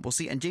we'll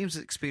see. And James'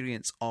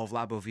 experience of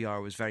Labo VR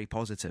was very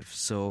positive,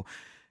 so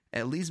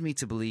it leads me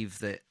to believe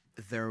that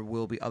there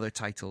will be other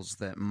titles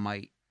that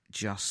might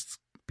just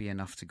be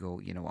enough to go,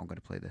 I'm going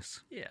to play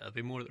this. Yeah, there'll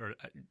be more that are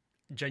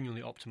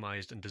genuinely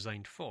optimised and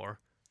designed for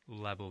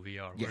Labo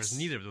VR, whereas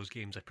neither of those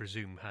games, I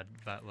presume, had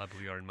that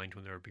Labo VR in mind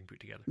when they were being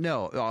put together.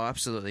 No,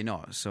 absolutely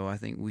not. So I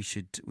think we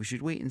should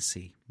wait and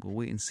see. We'll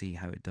wait and see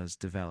how it does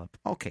develop.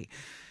 Okay.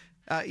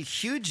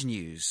 Huge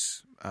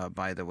news,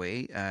 by the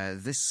way,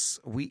 this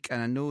week,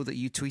 and I know that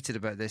you tweeted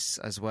about this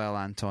as well,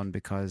 Anton,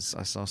 because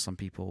I saw some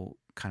people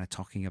kind of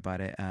talking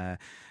about it.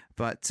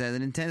 But the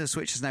Nintendo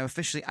Switch has now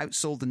officially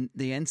outsold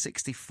the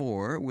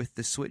N64, with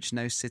the Switch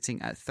now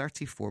sitting at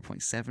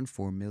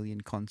 34.74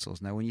 million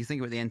consoles. Now, when you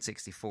think about the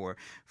N64,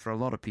 for a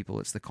lot of people,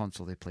 it's the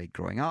console they played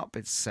growing up.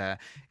 It's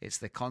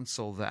the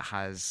console that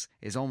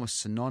is almost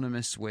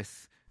synonymous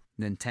with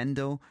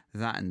Nintendo,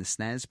 that and the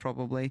SNES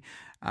probably.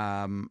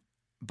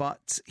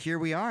 But here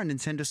we are,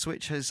 Nintendo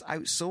Switch has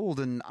outsold,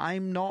 and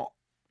I'm not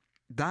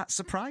that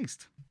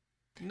surprised.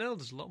 No,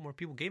 there's a lot more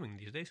people gaming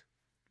these days.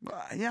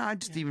 Yeah,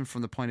 even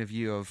from the point of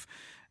view of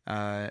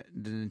the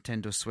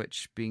Nintendo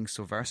Switch being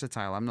so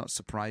versatile, I'm not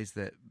surprised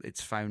that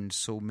it's found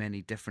so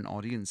many different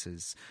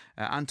audiences.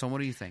 Anton, what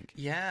do you think?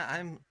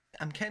 Yeah,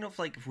 I'm kind of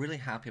like really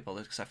happy about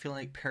this, because I feel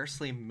like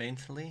personally,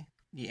 mentally,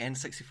 the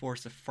N64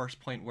 is the first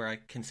point where I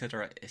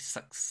consider it a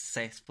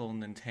successful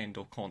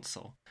Nintendo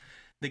console.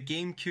 The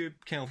GameCube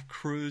kind of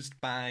cruised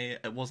by.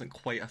 It wasn't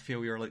quite a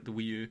failure like the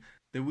Wii U.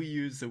 The Wii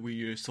U's the Wii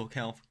U, so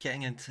kind of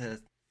getting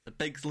into the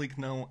big league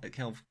now, it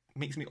kind of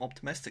makes me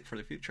optimistic for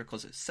the future,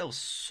 because it's still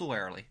so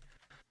early.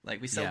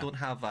 Like, we still don't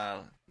have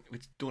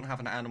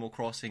an Animal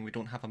Crossing, we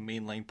don't have a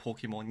mainline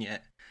Pokemon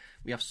yet.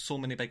 We have so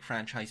many big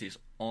franchises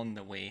on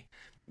the way.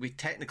 We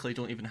technically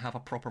don't even have a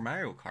proper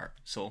Mario Kart,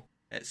 so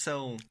it's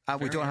still.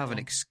 We don't have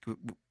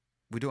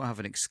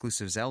an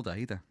exclusive Zelda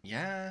either.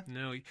 Yeah.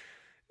 No.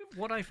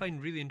 What I find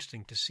really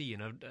interesting to see,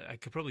 and I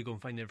could probably go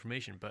and find the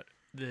information, but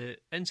the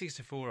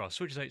N64, or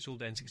Switch has outsold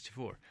the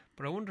N64,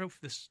 but I wonder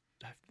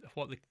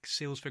what the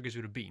sales figures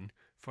would have been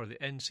for the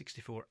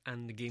N64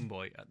 and the Game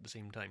Boy at the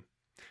same time.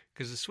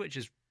 Because the Switch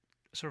is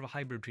sort of a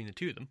hybrid between the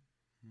two of them.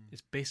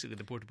 It's basically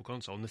the portable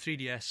console, and the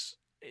 3DS,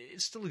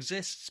 it still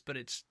exists, but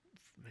it's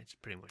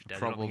pretty much dead.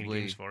 Probably not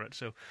making games for it.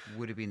 So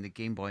would have been the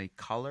Game Boy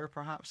Color,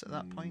 perhaps, at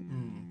that point.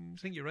 I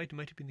think you're right. It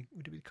might have been.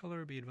 Would it be the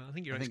Color or be Advance? I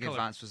think you're right. I think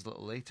Advance was a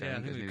little later. Yeah, I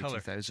think it was maybe Color.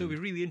 2000. So it'd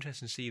be really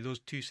interesting to see those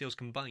two sales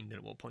combined, and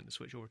at what point the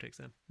Switch overtakes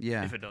them.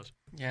 Yeah, if it does.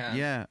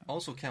 Yeah.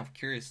 Also, kind of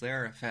curious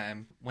there if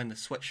when the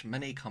Switch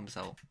Mini comes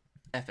out,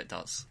 if it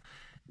does,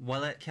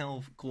 will it kind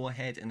of go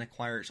ahead and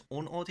acquire its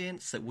own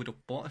audience that would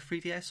have bought a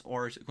 3DS,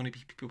 or is it going to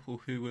be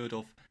people who would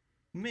have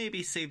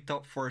maybe saved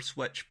up for a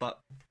Switch but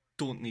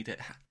don't need it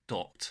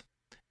docked?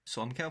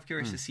 So I'm kind of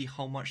curious to see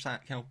how much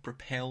that kind of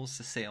propels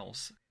the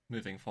sales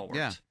moving forward.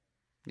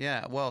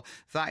 Yeah, well,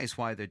 that is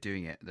why they're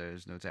doing it.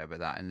 There's no doubt about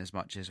that. And as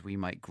much as we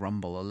might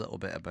grumble a little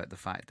bit about the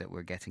fact that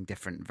we're getting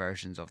different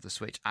versions of the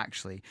Switch,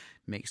 actually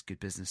makes good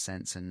business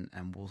sense, and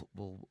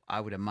we'll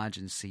I would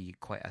imagine see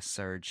quite a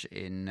surge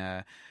in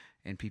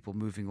people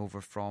moving over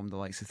from the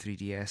likes of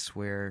 3DS,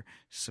 where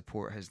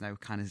support has now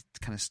kind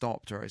of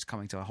stopped or is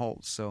coming to a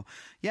halt. So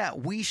yeah,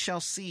 we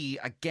shall see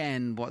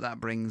again what that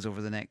brings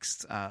over the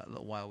next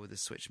little while with the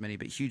Switch Mini.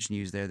 But huge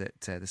news there that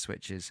the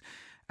Switch is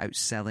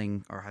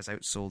outselling, or has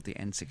outsold, the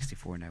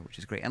N64 now, which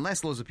is great.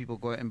 Unless loads of people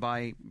go out and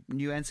buy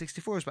new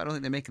N64s, but I don't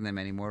think they're making them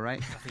anymore,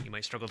 right? I think you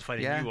might struggle to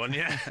find a new one,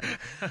 yeah.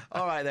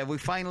 All right, then. We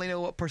finally know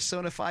what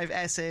Persona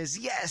 5S is.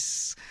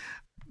 Yes!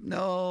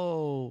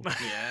 No.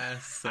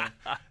 Yes.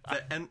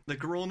 The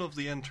groan of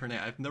the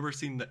internet. I've never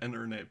seen the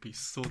internet be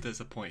so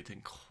disappointing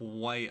in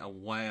quite a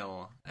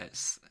while.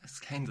 It's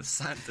kind of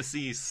sad to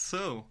see.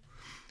 So,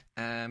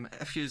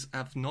 if you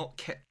have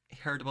not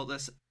heard about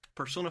this,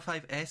 Persona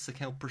 5S, the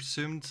kind of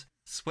presumed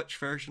Switch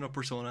version of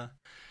Persona,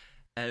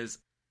 is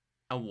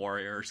a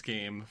Warriors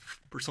game.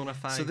 Persona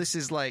 5. So this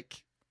is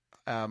like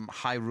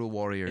Hyrule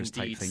Warriors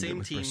Indeed, type thing. Same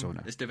with team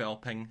Persona is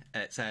developing.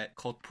 It's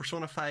called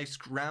Persona 5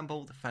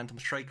 Scramble, the Phantom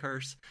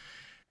Strikers.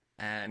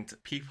 And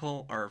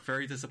people are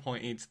very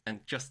disappointed. And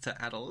just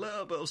to add a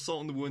little bit of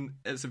salt in the wound,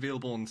 it's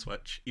available on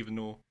Switch, even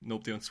though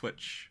nobody on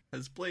Switch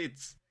has played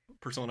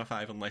Persona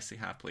 5 unless they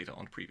have played it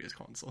on previous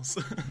consoles.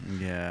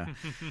 Yeah.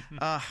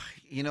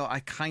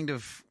 I kind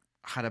of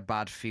had a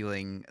bad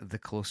feeling the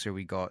closer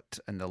we got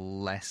and the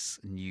less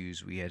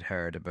news we had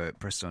heard about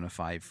Persona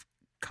 5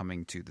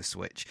 coming to the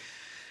Switch.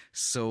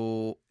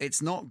 So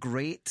it's not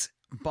great,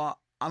 but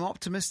I'm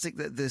optimistic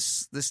that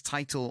this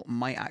title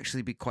might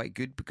actually be quite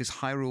good, because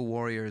Hyrule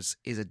Warriors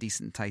is a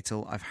decent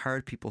title. I've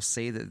heard people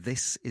say that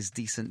this is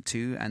decent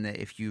too, and that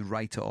if you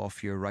write it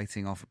off, you're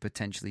writing off a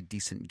potentially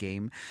decent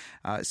game.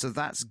 So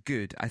that's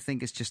good. I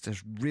think it's just a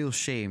real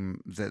shame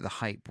that the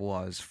hype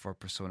was for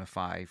Persona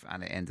 5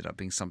 and it ended up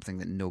being something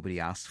that nobody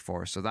asked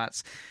for. So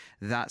that's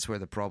where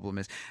the problem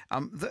is.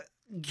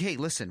 Hey,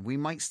 listen, we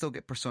might still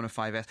get Persona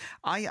 5S.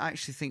 I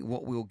actually think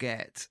what we'll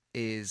get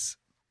is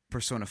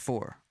Persona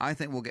 4. I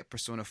think we'll get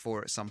Persona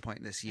 4 at some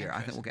point this year.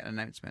 I think we'll get an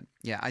announcement.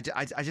 Yeah, I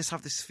just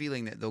have this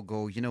feeling that they'll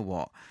go, you know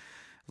what,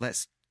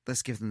 let's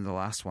give them the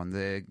last one,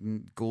 the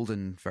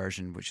golden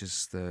version, which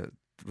is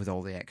with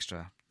all the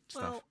extra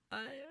stuff.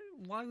 Well,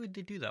 why would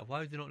they do that? Why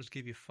would they not just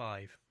give you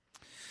 5?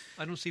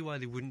 I don't see why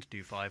they wouldn't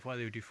do 5, why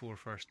they would do 4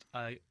 first.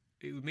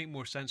 It would make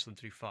more sense for them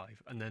to do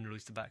 5 and then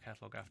release the back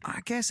catalogue after.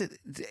 I guess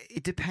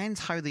it depends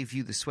how they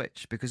view the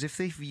Switch, because if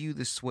they view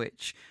the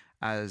Switch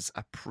as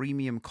a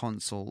premium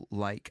console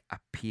like a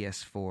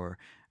PS4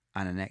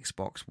 and an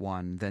Xbox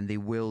One, then they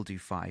will do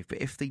 5.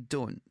 But if they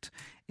don't,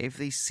 if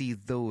they see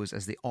those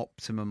as the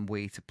optimum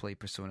way to play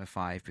Persona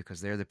 5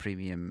 because they're the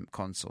premium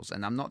consoles,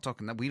 and I'm not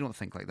talking that we don't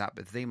think like that,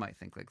 but they might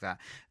think like that.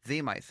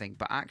 They might think,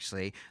 but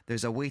actually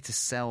there's a way to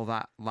sell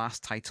that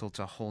last title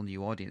to a whole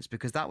new audience,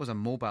 because that was a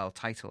mobile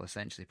title,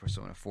 essentially,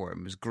 Persona 4.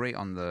 It was great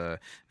on the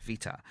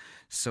Vita.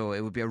 So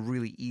it would be a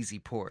really easy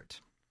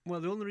port. Well,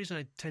 the only reason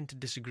I tend to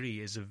disagree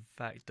is the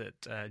fact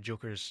that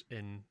Joker's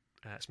in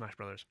Smash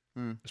Brothers,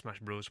 Smash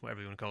Bros,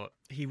 whatever you want to call it.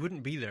 He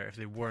wouldn't be there if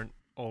they weren't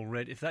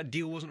already. If that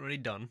deal wasn't already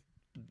done,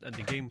 and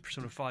the game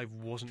Persona 5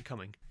 wasn't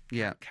coming,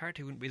 that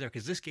character wouldn't be there,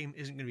 because this game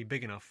isn't going to be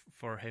big enough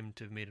for him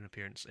to have made an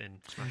appearance in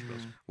Smash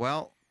Bros.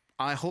 Well,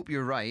 I hope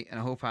you're right, and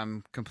I hope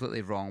I'm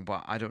completely wrong,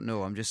 but I don't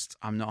know. I'm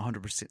not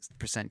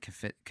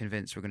 100%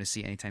 convinced we're going to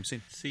see it anytime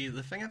soon. See,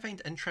 the thing I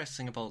find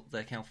interesting about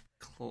the kind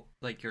of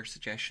like your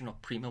suggestion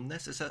of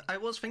premiumness is that I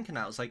was thinking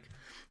that I was like,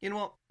 you know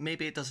what,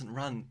 maybe it doesn't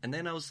run, and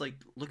then I was like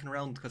looking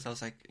around because I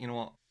was like, you know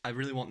what, I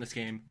really want this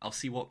game. I'll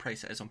see what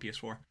price it is on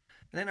PS4, and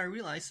then I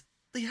realized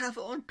they have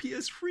it on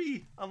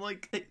PS3. I'm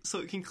like, so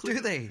it can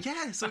clearly, do they?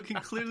 Yeah, so it can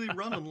clearly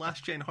run on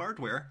last gen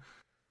hardware.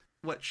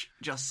 Which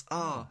just,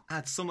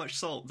 adds so much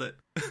salt that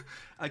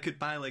I could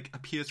buy like a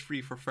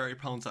PS3 for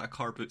 £30 at a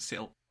car boot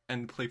sale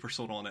and play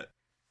Persona on it,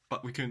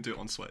 but we couldn't do it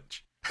on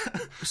Switch.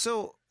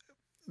 So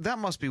that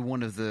must be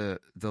one of the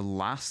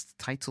last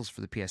titles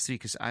for the PS3,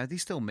 because are they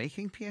still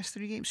making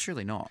PS3 games?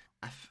 Surely not.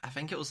 I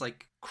think it was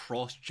like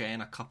cross-gen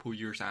a couple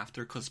years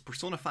after, because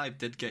Persona 5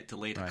 did get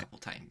delayed a couple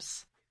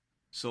times.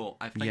 So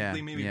I think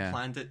they maybe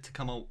planned it to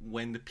come out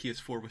when the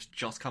PS4 was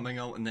just coming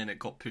out, and then it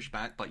got pushed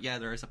back. But yeah,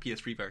 there is a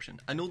PS3 version.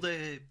 I know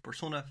the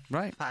Persona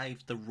 5,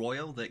 the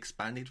Royal, the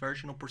expanded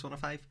version of Persona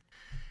 5,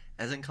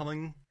 isn't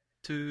coming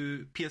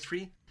to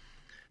PS3.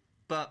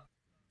 But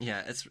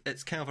yeah,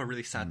 it's kind of a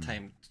really sad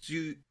time.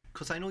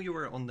 Because I know you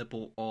were on the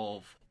boat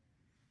of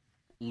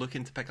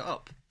looking to pick it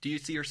up. Do you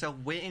see yourself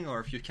waiting,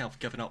 or have you kind of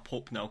given up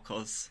hope now?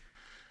 Because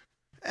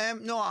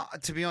no,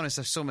 to be honest,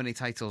 there's so many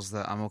titles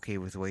that I'm okay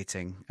with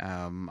waiting,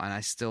 and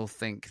I still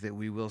think that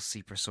we will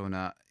see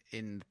Persona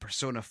in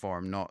Persona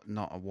form, not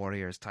a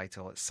Warriors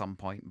title at some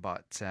point,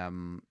 but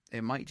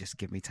it might just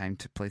give me time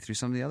to play through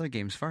some of the other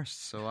games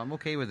first, so I'm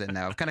okay with it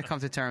now. I've kind of come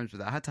to terms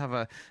with it. I had to have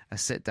a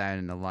sit down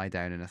and a lie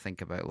down and a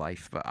think about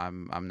life, but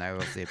I'm now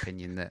of the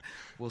opinion that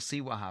we'll see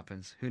what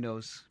happens. Who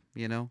knows?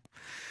 You know?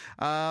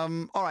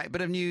 All right, bit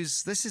of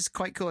news. This is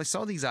quite cool. I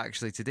saw these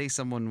actually today.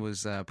 Someone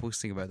was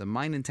posting about them.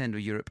 My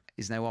Nintendo Europe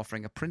is now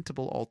offering a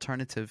printable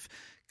alternative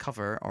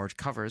cover or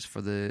covers for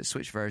the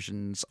Switch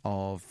versions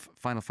of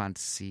Final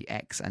Fantasy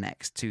X and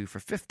X2 for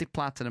 50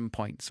 platinum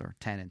points, or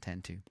 10 and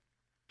 10 too.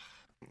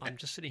 I'm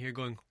just sitting here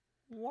going,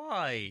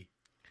 why?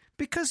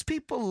 Because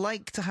people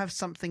like to have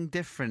something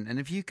different, and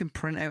if you can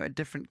print out a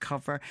different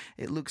cover,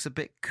 it looks a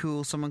bit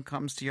cool. Someone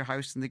comes to your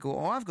house and they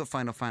go, I've got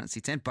Final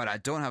Fantasy X, but I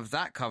don't have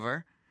that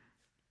cover.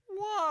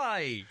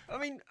 Why? I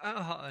mean,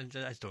 I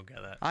just don't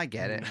get that. I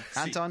get it.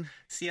 Anton?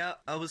 See, I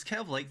was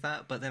kind of like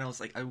that, but then I was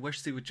like, I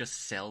wish they would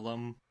just sell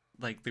them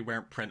like they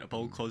weren't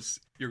printable, because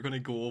you're going to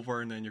go over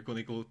and then you're going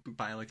to go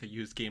buy like a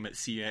used game at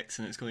CX,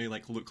 and it's going to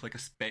like look like a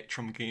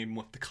Spectrum game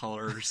with the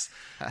colours.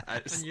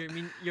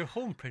 And your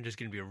home print is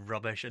going to be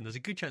rubbish, and there's a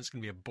good chance it's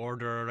going to be a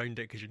border around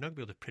it because you're not going to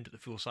be able to print it the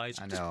full size.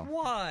 I know. Just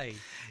why?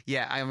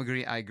 Yeah, I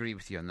agree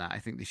with you on that. I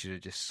think they should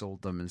have just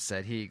sold them and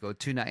said, here you go,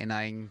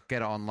 $2.99,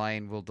 get it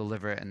online, we'll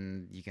deliver it,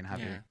 and you can have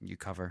your new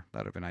cover. That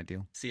would have been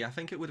ideal. See, I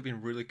think it would have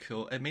been really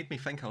cool. It made me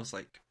think, I was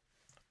like,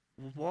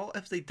 what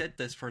if they did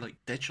this for like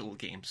digital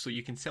games, so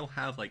you can still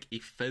have like a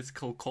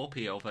physical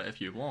copy of it if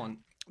you want?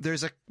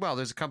 There's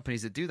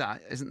companies that do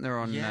that, isn't there,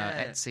 on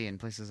Etsy and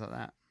places like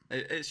that?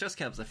 It's just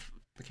kind of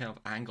the kind of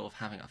angle of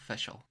having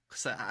official.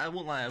 Because I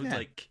won't lie, I would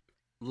like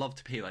love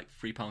to pay like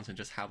 £3 and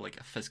just have like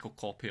a physical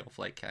copy of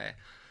like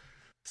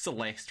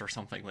Celeste or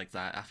something like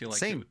that. I feel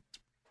like it would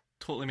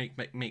totally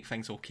make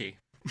things okay.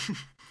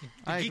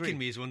 The geek in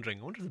me is wondering,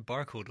 I wonder if the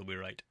barcode will be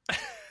right.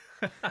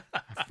 I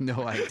have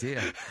no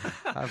idea.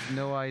 I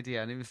never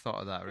even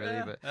thought of that,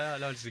 really. But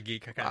no, just a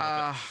geek. I can't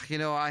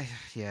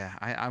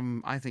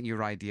I think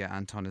your idea,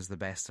 Anton, is the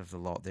best of the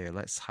lot there.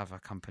 Let's have a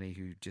company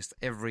who just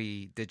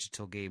every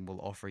digital game will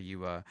offer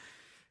you a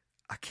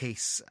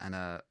case and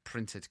a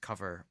printed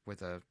cover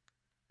with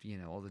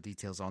all the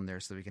details on there,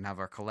 so that we can have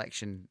our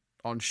collection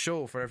on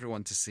show for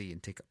everyone to see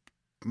and take up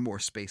more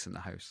space in the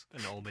house.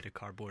 And all made of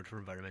cardboard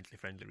for environmentally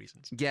friendly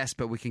reasons. Yes,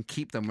 but we can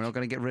keep them. We're not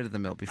going to get rid of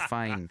them. It'll be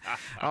fine.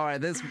 All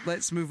right,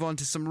 let's move on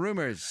to some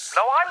rumours.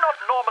 No, I'm not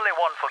normally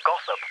one for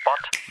gossip,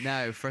 but...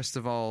 Now, first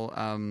of all,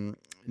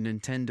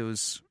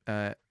 Nintendo's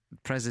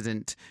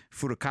president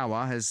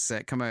Furukawa has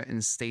come out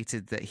and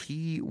stated that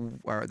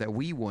that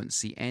we won't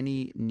see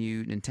any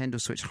new Nintendo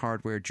Switch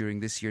hardware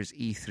during this year's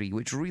E3,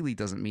 which really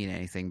doesn't mean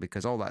anything,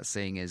 because all that's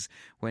saying is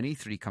when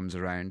E3 comes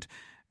around,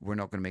 we're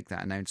not going to make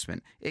that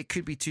announcement. It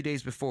could be 2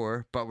 days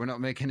before, but we're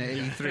not making it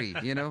at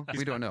E3, you know?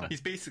 We don't know.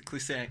 He's basically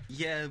saying,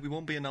 yeah, we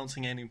won't be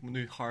announcing any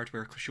new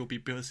hardware because you'll be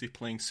busy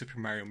playing Super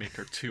Mario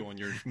Maker 2 on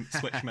your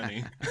Switch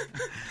Mini.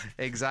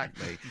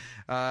 Exactly.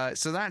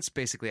 So that's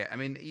basically it. I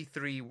mean,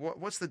 E3,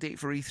 what's the date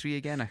for E3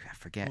 again? I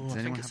forget. I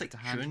think it's like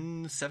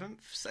June 7th,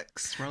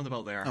 6th, round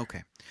about there.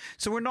 Okay.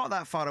 So we're not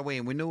that far away,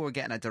 and we know we're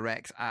getting a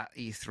direct at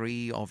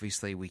E3.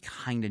 Obviously, we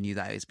kind of knew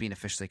that. It's been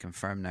officially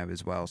confirmed now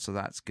as well, so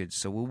that's good.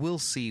 So we will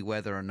see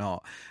whether or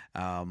not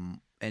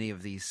any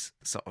of these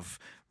sort of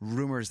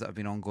rumours that have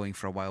been ongoing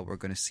for a while we're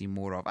going to see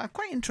more of. I'm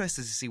quite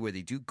interested to see where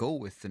they do go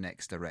with the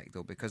next direct,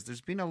 though, because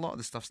there's been a lot of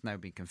the stuff's now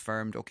been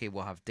confirmed. Okay,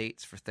 we'll have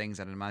dates for things,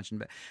 I'd imagine,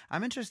 but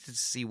I'm interested to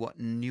see what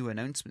new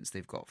announcements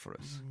they've got for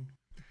us.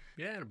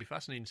 Yeah, it'll be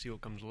fascinating to see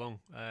what comes along.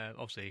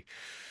 Obviously,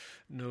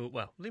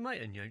 they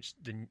might announce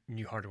the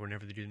new hardware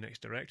whenever they do the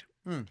next direct.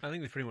 I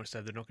think they've pretty much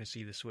said they're not going to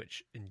see the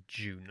Switch in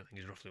June, I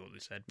think is roughly what they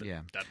said.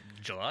 But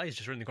July is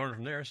just around the corner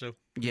from there, so...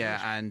 Yeah,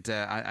 and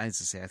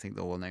as I say, I think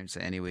they'll announce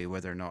it anyway,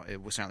 whether or not... It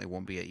certainly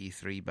won't be at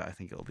E3, but I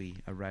think it'll be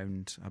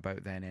around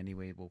about then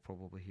anyway. We'll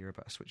probably hear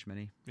about a Switch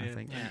Mini, I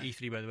think. And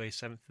E3, by the way,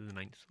 7th to the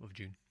 9th of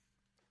June.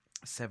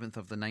 7th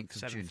of the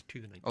 9th of June.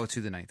 To the 9th. Oh,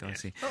 to the 9th. I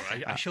see.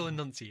 I shall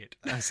enunciate.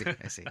 I see.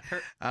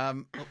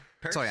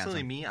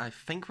 Personally, me, I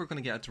think we're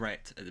going to get a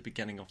direct at the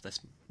beginning of this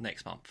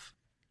next month.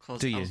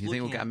 Do you? You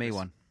think we'll get a May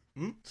one?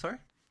 Sorry?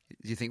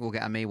 Do you think we'll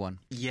get a May one?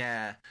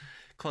 Yeah.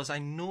 Because I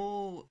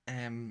know,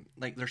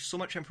 there's so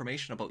much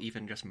information about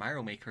even just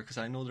Mario Maker, because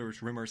I know there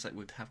was rumours that it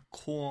would have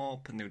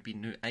co-op and there would be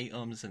new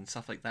items and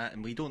stuff like that,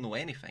 and we don't know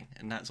anything,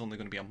 and that's only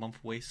going to be a month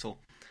away, so...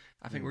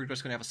 I think we're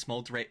just going to have a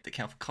small direct that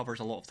kind of covers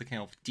a lot of the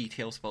kind of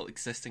details about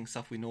existing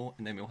stuff we know,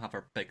 and then we'll have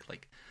our big,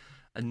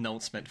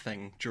 announcement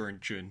thing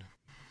during June.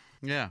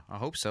 Yeah, I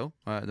hope so.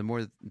 The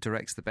more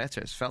directs, the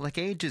better. It's felt like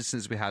ages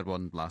since we had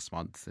one last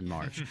month in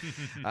March.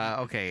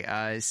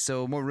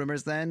 So more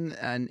rumours then.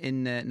 And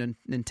in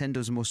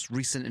Nintendo's most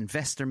recent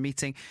investor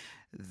meeting,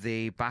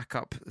 they back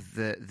up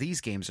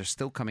these games are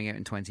still coming out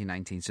in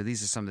 2019. So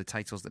these are some of the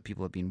titles that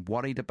people have been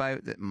worried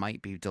about that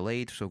might be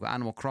delayed. So we've got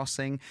Animal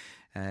Crossing.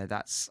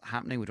 That's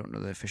happening. We don't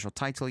know the official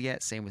title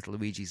yet. Same with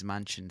Luigi's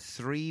Mansion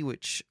 3,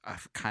 which I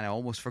kind of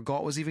almost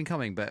forgot was even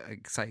coming, but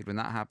excited when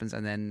that happens.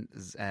 And then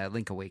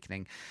Link's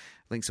Awakening,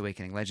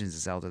 Legends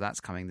of Zelda,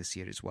 that's coming this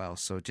year as well.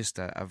 So just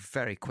a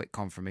very quick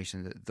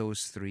confirmation that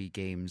those 3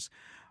 games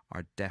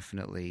are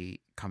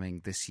definitely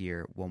coming this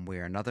year one way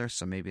or another.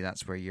 So maybe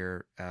that's where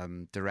your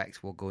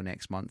direct will go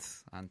next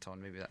month, Anton.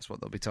 Maybe that's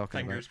what they'll be talking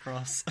Fingers about.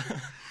 Crossed.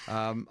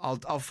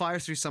 I'll fire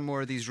through some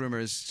more of these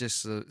rumours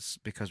just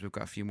because we've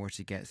got a few more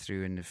to get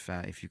through, and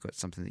if you've got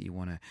something that you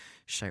want to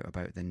shout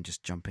about, then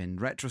just jump in.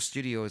 Retro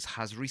Studios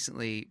has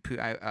recently put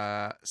out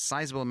a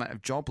sizable amount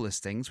of job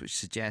listings, which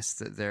suggests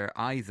that they're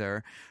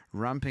either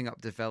ramping up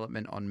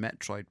development on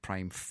Metroid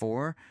Prime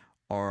 4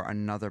 or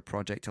another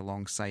project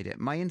alongside it.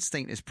 My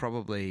instinct is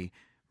probably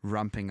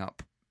ramping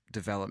up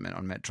development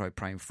on Metroid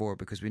Prime 4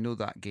 because we know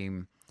that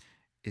game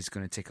is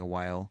going to take a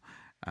while,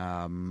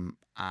 and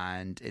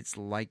it's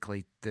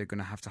likely they're going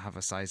to have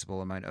a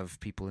sizable amount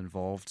of people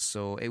involved.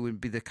 So it would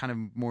be the kind of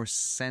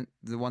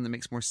the one that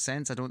makes more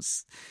sense.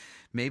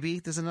 Maybe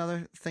there's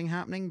another thing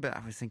happening, but I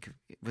would think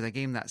with a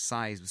game that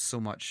size with so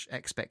much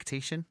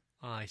expectation,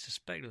 I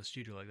suspect with a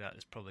studio like that,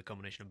 it's probably a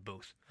combination of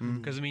both.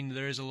 Because,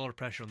 there is a lot of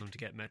pressure on them to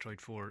get Metroid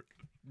 4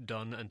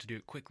 done and to do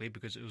it quickly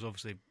because it was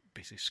obviously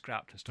basically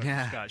scrapped and started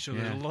from scratch. So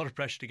there's a lot of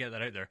pressure to get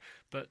that out there.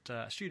 But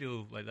a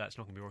studio like that's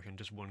not going to be working on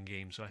just one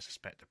game, so I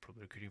suspect they're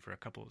probably recruiting for a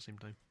couple at the same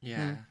time.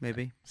 Yeah.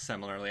 Maybe.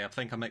 Similarly, I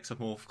think a mix of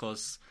both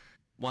because,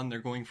 one, they're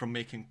going from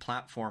making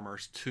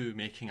platformers to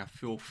making a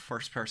full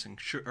first-person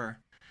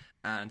shooter.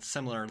 And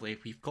similarly,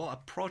 we've got a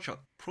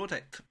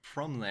product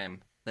from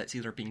them that's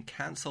either been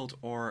cancelled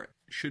or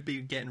should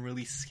be getting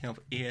released kind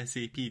of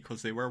ASAP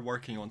because they were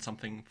working on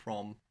something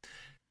from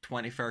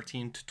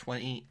 2013 to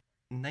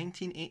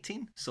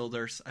 2019-18. So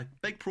there's a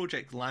big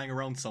project lying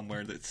around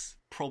somewhere that's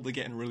probably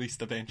getting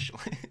released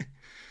eventually.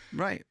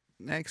 Right.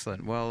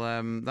 Excellent. Well,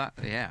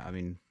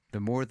 the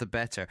more the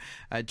better.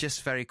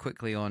 Just very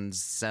quickly on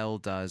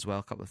Zelda as well,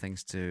 a couple of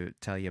things to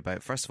tell you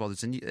about. First of all,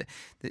 there's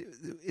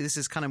this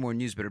is kind of more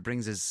news, but it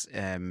brings us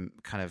kind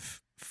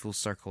of full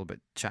circle about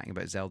chatting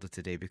about Zelda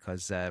today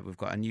because we've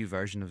got a new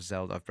version of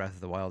Zelda of Breath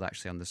of the Wild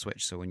actually on the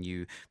Switch. So when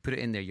you put it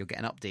in there, you'll get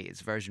an update. It's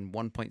version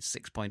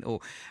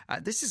 1.6.0.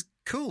 This is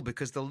cool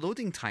because the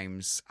loading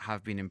times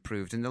have been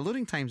improved, and the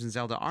loading times in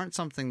Zelda aren't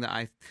something that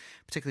I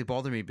particularly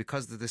bother me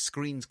because the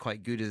screen's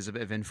quite good. There's a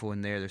bit of info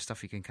in there. There's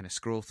stuff you can kind of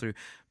scroll through.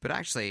 But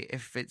actually,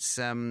 if it's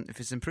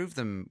improved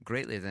them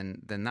greatly,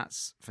 then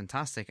that's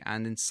fantastic.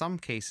 And in some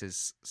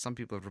cases, some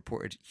people have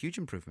reported huge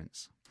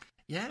improvements.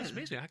 Yeah, it's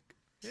amazing.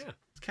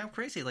 It's kind of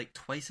crazy, like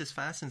twice as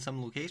fast in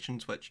some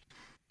locations, which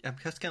I'm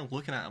just kind of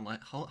looking at. I'm like,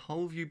 how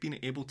have you been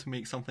able to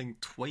make something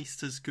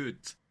twice as good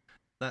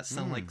That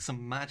sounds like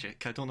some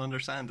magic. I don't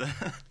understand it.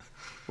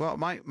 Well,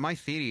 my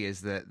theory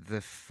is that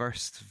the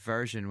first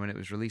version, when it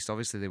was released,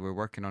 obviously they were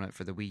working on it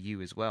for the Wii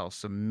U as well.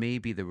 So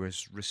maybe there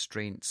was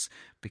restraints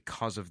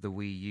because of the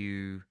Wii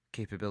U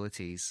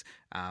capabilities,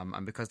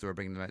 and because they were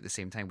bringing them out at the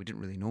same time. We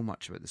didn't really know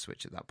much about the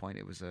Switch at that point.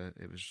 It was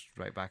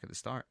right back at the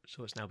start.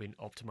 So it's now been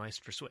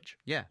optimized for Switch.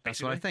 Yeah,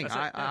 that's what I think.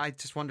 I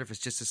just wonder if it's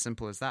just as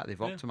simple as that. They've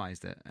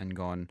optimized it and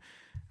gone,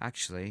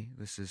 actually,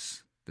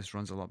 this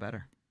runs a lot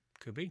better.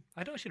 Could be.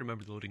 I don't actually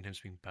remember the loading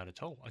times being bad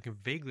at all. I can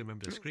vaguely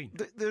remember the screen.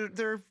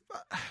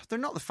 They're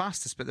not the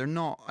fastest, but they're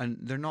not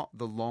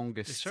the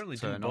longest. They certainly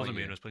didn't bother me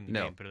when I was playing the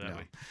game. Put it that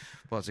way.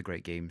 Well, it's a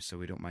great game, so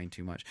we don't mind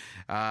too much.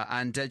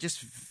 And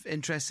just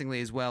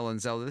interestingly as well on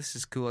Zelda, this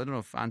is cool. I don't know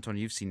if Anton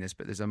you've seen this,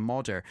 but there's a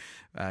modder.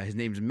 His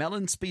name's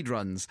Melon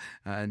Speedruns,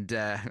 and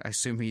I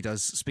assume he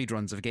does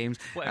speedruns of games.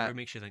 Whatever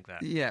makes you think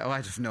that. Yeah, I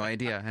have no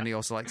idea. And he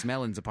also likes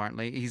melons,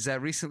 apparently. He's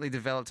recently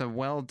developed a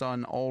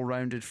well-done,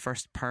 all-rounded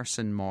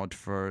first-person mod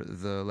for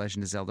The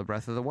Legend of Zelda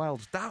Breath of the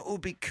Wild. That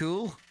would be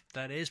cool.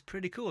 That is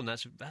pretty cool, and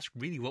that's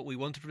really what we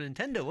wanted from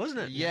Nintendo,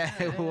 wasn't it? Yeah,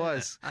 it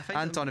was.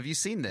 Anton, have you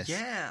seen this?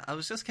 Yeah, I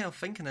was just kind of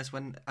thinking this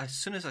as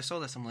soon as I saw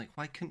this, I'm like,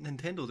 why couldn't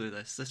Nintendo do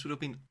this? This would have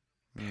been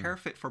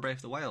perfect for Breath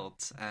of the Wild.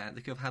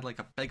 They could have had like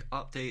a big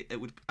update.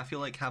 I feel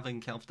like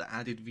having kind of the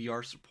added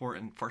VR support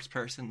in first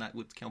person, that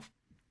would kind of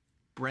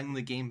bring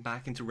the game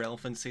back into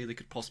relevancy. They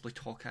could possibly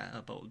talk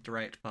about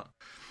Direct, but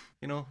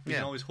we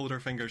can always hold our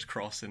fingers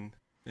crossed and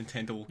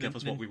Nintendo will give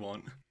us what we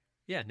want.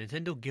 Yeah,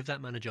 Nintendo, give that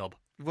man a job.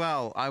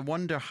 Well, I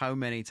wonder how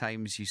many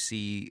times you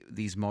see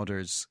these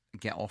modders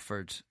get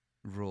offered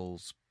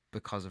roles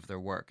because of their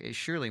work. It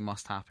surely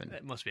must happen.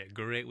 It must be a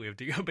great way of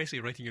basically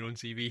writing your own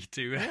CV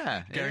to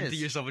guarantee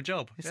is. yourself a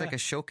job. It's like a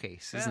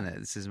showcase, isn't it?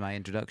 This is my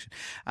introduction.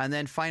 And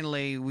then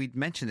finally, we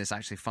mentioned this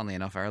actually, funnily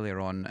enough, earlier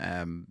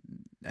on,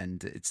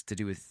 and it's to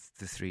do with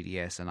the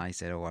 3DS. And I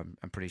said,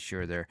 I'm pretty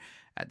sure they're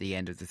at the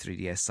end of the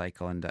 3DS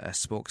cycle. And a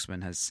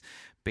spokesman has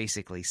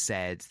basically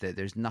said that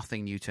there's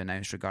nothing new to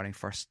announce regarding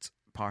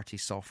first-party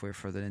software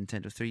for the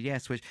Nintendo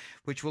 3DS,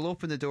 which will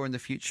open the door in the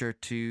future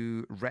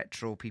to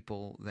retro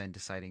people then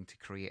deciding to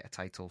create a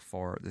title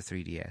for the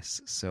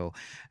 3DS. So,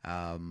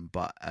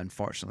 but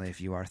unfortunately,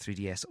 if you are a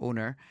 3DS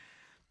owner,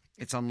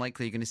 it's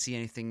unlikely you're going to see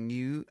anything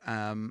new.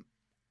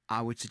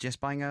 I would suggest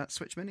buying a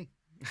Switch Mini.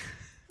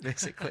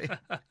 Basically.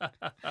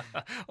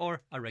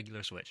 Or a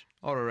regular Switch.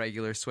 Or a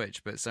regular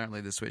Switch, but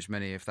certainly the Switch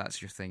Mini if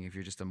that's your thing, if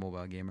you're just a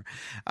mobile gamer.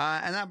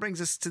 And that brings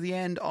us to the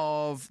end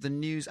of the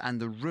news and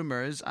the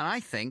rumours, and I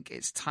think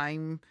it's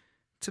time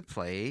to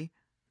play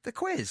the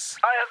quiz.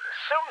 I have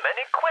so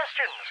many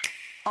questions.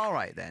 All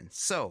right then,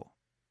 so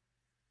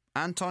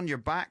Anton, you're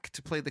back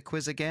to play the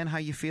quiz again. How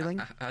are you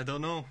feeling? I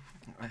don't know.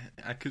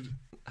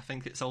 I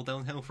think it's all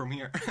downhill from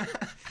here.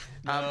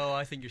 No,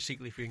 I think you're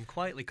secretly feeling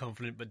quietly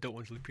confident, but don't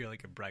want to appear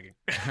like you're bragging.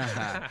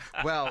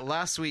 Well,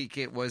 last week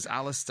it was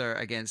Alistair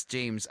against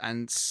James,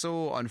 and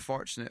so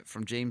unfortunate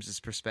from James's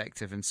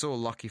perspective, and so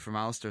lucky from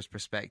Alistair's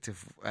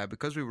perspective,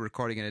 because we were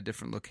recording in a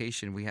different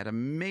location. We had a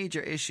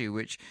major issue,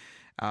 which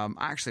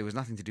actually was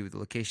nothing to do with the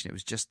location. It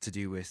was just to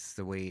do with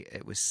the way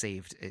it was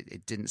saved.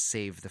 It didn't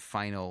save the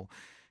final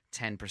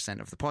 10%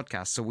 of the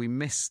podcast, so we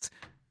missed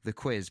the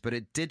quiz, but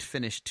it did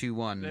finish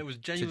 2-1. It was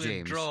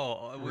genuinely a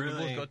draw. We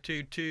both got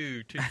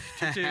 2-2,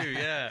 2-2,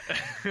 yeah.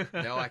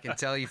 No, I can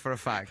tell you for a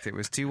fact it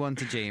was 2-1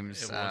 to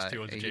James. It was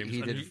 2-1 to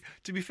James.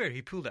 To be fair,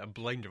 he pulled out a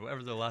blinder.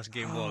 Whatever the last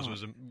game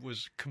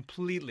was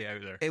completely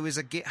out there. It was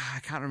a game. I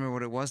can't remember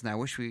what it was now. I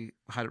wish we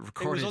had it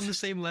recorded. It was on the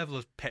same level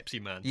as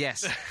Pepsi Man.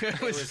 Yes.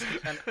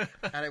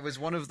 And it was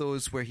one of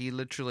those where he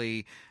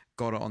literally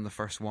got it on the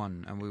first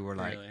one, and we were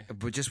like, really?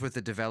 But just with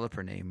the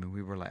developer name, and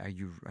we were like,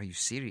 are you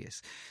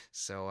serious?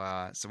 So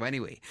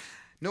anyway,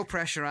 no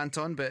pressure,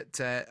 Anton, but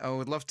I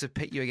would love to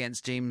pit you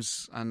against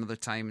James another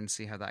time and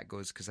see how that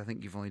goes, because I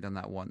think you've only done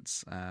that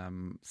once.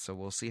 So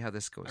we'll see how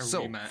this goes.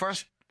 Rematch.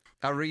 First,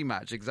 a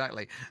rematch,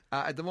 exactly.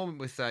 At the moment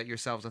with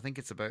yourselves, I think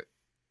it's about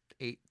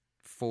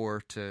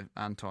 8-4 to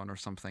Anton or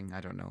something.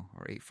 I don't know,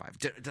 or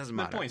 8-5. It doesn't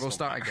matter. We'll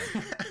start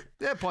again.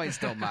 The points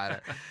don't matter.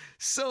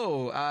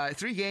 So,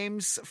 3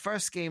 games.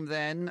 First game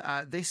then.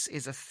 This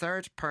is a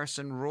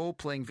third-person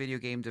role-playing video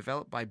game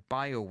developed by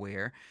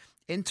BioWare.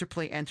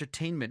 Interplay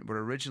Entertainment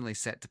were originally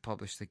set to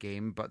publish the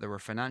game, but there were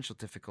financial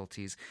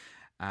difficulties,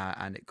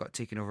 and it got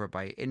taken over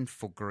by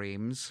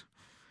Infogrames.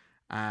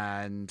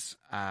 And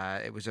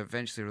it was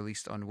eventually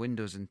released on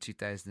Windows in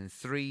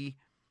 2003.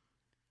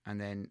 And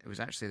then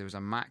there was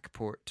a Mac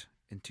port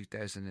in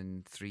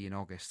 2003 in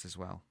August as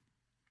well.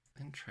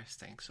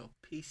 Interesting. So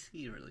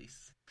PC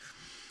release.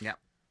 Yep.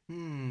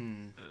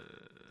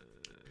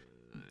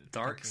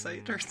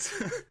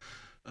 Darksiders?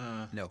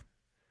 No.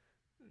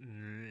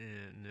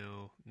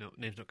 No,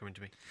 name's not coming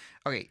to me.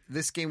 Okay,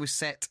 this game was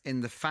set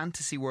in the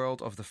fantasy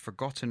world of the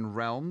Forgotten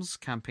Realms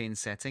campaign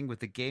setting,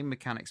 with the game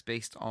mechanics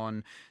based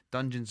on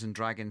Dungeons &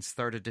 Dragons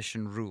 3rd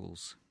edition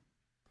rules.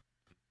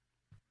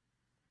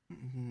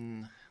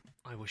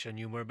 I wish I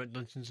knew more about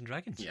Dungeons and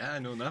Dragons. Yeah, I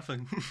know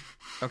nothing.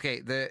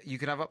 Okay, you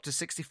could have up to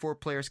 64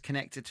 players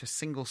connected to a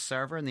single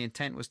server, and the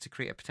intent was to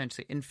create a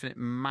potentially infinite,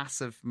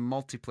 massive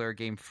multiplayer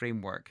game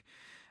framework.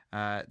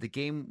 The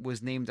game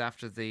was named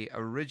after the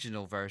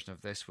original version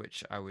of this,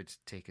 which I would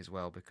take as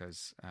well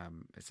because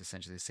it's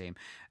essentially the same.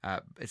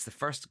 It's the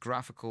first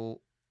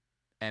graphical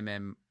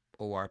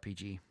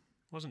MMORPG.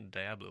 Wasn't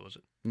Diablo, was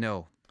it?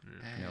 No.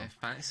 No.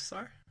 Phantasy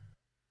Star?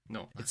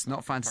 No. It's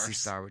not Phantasy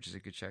Star, which is a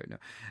good shout. No.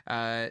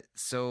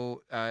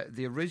 So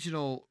the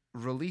original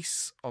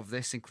release of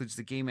this includes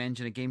the game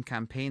engine, a game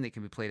campaign that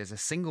can be played as a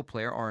single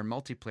player or in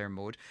multiplayer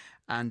mode,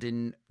 and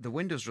in the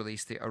Windows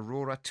release, the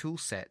Aurora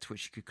toolset,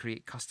 which you could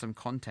create custom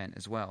content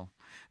as well.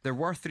 There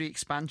were 3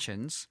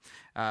 expansions: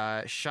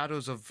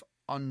 Shadows of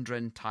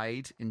Undren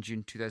Tide in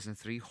June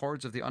 2003,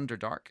 Hordes of the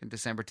Underdark in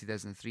December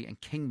 2003, and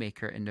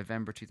Kingmaker in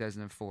November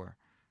 2004.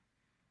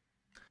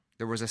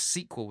 There was a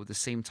sequel with the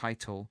same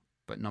title,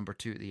 but number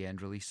 2 at the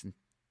end, released in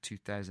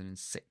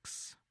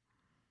 2006.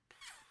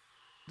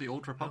 The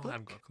Old Republic? I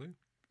haven't got a clue.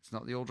 It's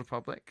not the Old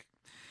Republic.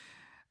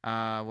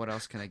 What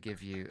else can I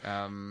give you?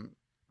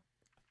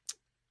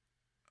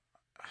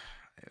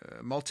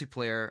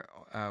 Multiplayer,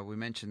 we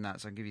mentioned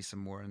that, so I'll give you some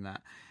more on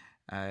that.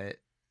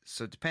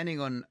 So depending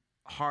on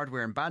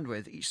hardware and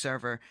bandwidth, each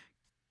server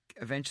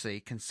eventually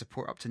can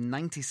support up to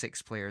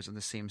 96 players on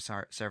the same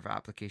server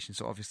application,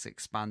 so obviously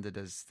expanded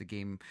as the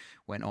game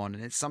went on,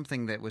 and it's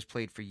something that was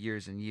played for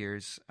years and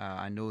years.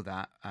 I know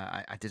that.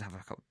 I did have a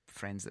couple of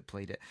friends that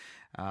played it.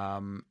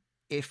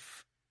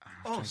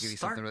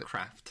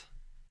 StarCraft.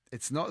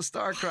 It's not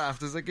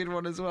StarCraft. It's a good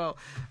one as well.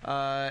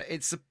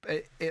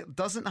 It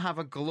doesn't have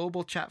a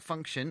global chat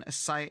function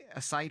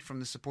aside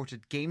from the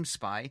supported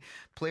GameSpy.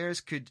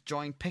 Players could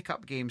join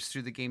pickup games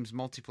through the game's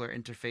multiplayer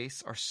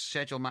interface or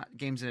schedule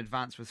games in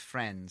advance with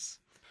friends.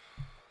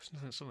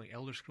 Isn't that something like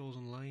Elder Scrolls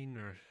Online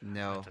or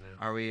no? I don't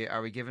know.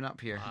 Are we giving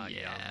up here?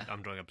 Yeah,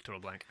 I'm drawing up a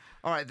total blank.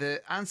 All right.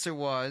 The answer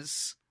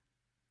was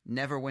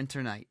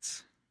Neverwinter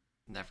Nights.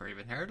 Never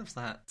even heard of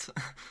that.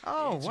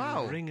 Oh, it's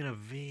wow. ringing a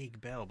vague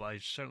bell, but I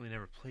certainly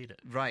never played it.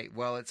 Right.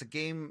 Well, it's a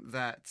game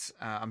that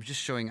I'm just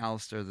showing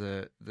Alistair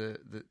the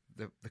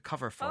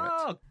cover for it.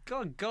 Oh,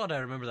 God, I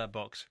remember that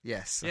box.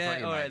 Yes.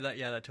 Yeah, all right.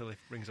 That totally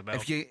rings a bell.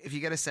 If you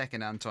get a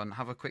second, Anton,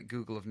 have a quick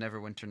Google of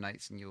Neverwinter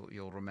Nights and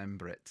you'll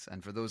remember it.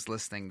 And for those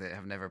listening that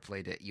have never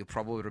played it, you'll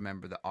probably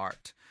remember the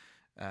art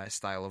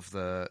style of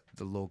the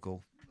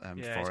logo for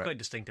it's it. quite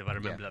distinctive. I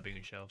remember that being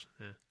on shelves.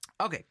 Yeah.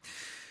 Okay.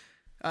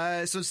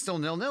 So it's still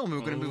 0-0. We're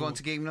going to move on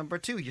to game number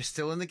 2. You're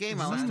still in the game,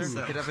 Alistair.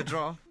 We could have a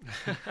draw.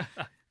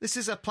 This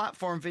is a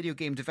platform video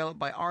game developed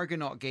by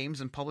Argonaut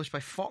Games and published by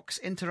Fox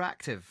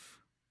Interactive.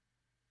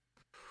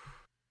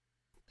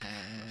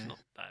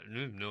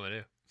 No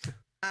idea.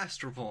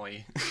 Astro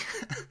Boy.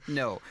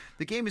 No.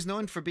 The game is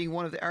known for being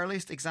one of the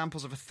earliest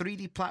examples of a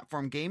 3D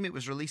platform game. It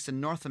was released in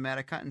North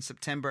America in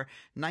September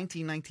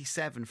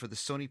 1997 for the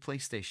Sony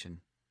PlayStation.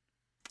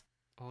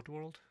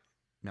 Oddworld?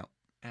 No.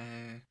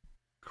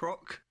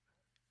 Croc.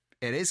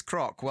 It is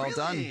Croc. Well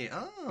Really?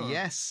 done. Oh.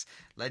 Yes.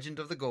 Legend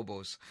of the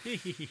Gobos.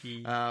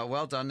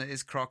 Well done. It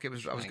is Croc. I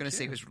was going to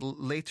say it was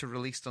later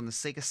released on the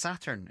Sega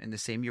Saturn in the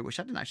same year, which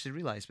I didn't actually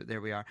realise, but there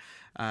we are.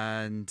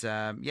 And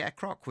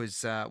Croc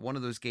was one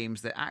of those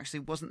games that actually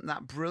wasn't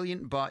that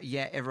brilliant, but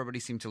everybody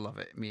seemed to love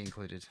it, me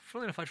included.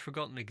 Funnily enough, I'd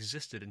forgotten it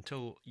existed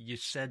until you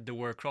said the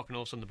word Croc, and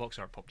all of a sudden the box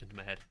art popped into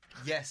my head.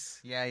 Yes.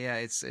 Yeah.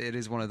 It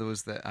is one of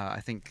those that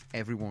I think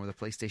everyone with a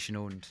PlayStation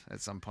owned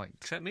at some point.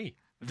 Except me.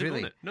 I didn't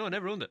Really? own it. No, I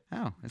never owned it.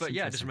 Oh, that's but I just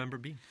interesting. remember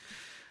it being.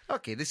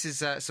 Okay, this is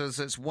so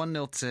it's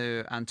 1-0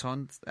 to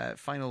Anton.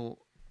 Final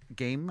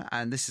game,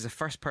 and this is a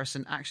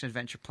first-person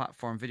action-adventure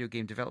platform video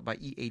game developed by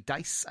EA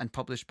Dice and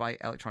published by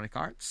Electronic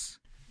Arts.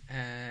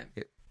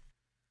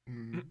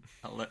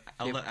 I'll let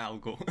Al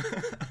go.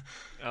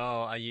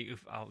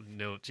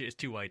 No, it's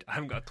too wide. I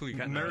haven't got a clue. You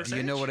can't know. Mirror's You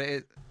Edge? know what it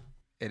is?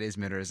 It is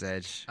Mirror's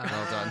Edge.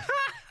 Well done.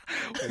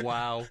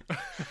 Wow.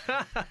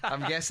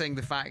 I'm guessing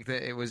the fact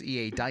that it was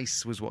EA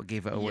Dice was what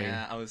gave it away.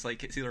 Yeah, I was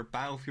like, it's either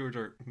Battlefield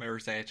or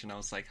Mirror's Edge, and I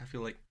was like, I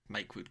feel like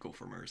Mike would go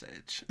for Mirror's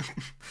Edge.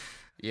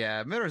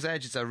 Yeah, Mirror's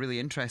Edge is a really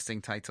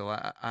interesting title.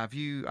 Have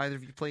either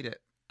of you played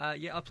it? I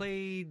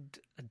played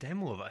a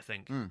demo of it, I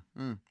think.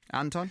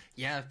 Anton?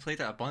 Yeah, I've played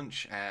it a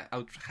bunch. I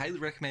would highly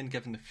recommend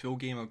giving the full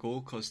game a go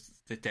because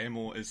the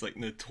demo is like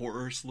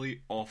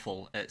notoriously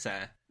awful. It's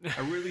a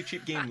really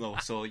cheap game though,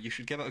 so you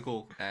should give it a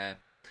go.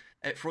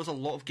 It throws a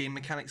lot of game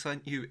mechanics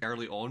at you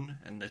early on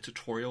in the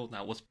tutorial.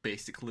 That was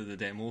basically the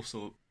demo,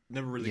 so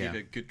never really gave you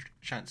a good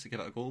chance to give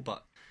it a go.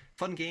 But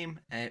fun game,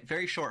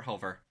 very short,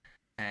 however.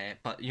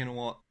 But you know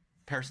what?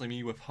 Personally,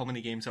 me with how many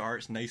games there are,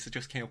 it's nice to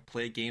just kind of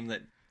play a game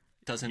that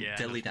doesn't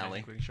dilly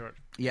dally.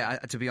 Yeah,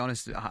 to be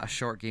honest, a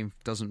short game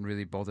doesn't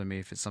really bother me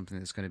if it's something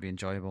that's going to be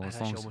enjoyable. I'd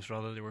actually almost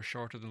rather they were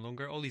shorter than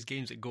longer. All these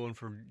games that go on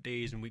for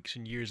days and weeks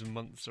and years and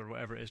months or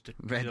whatever it is.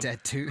 Red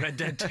Dead 2. Red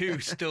Dead 2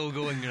 still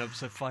going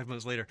so 5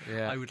 months later.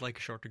 Yeah. I would like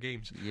shorter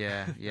games.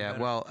 Yeah.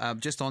 Well,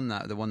 just on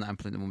that, the one that I'm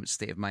playing at the moment,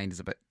 State of Mind, is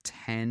about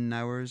 10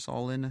 hours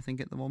all in, I think,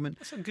 at the moment.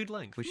 That's a good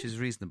length. Which is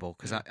reasonable,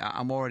 because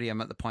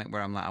I'm at the point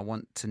where I'm like, I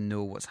want to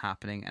know what's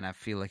happening, and I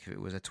feel like if it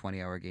was a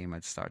 20-hour game,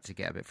 I'd start to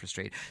get a bit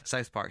frustrated.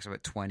 South Park's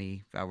about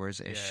 20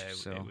 hours-ish.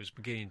 Yeah, it was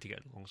beginning to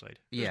get alongside.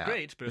 Yeah, it's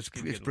great, but it's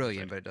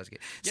brilliant, but it does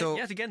get. So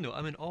yet again, though,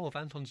 I'm in awe of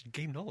Anton's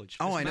game knowledge.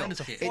 Oh, I know. It's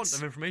a font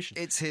of information.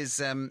 It's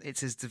his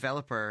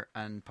developer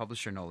and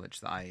publisher knowledge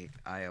that I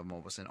am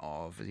always in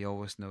awe of. He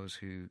always knows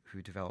who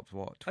developed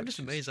what. I'm just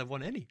amazed I've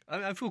won any.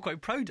 I feel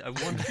quite proud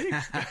I've won any.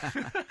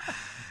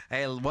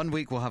 Hey, one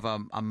week we'll have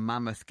a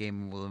mammoth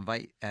game. We'll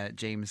invite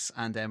James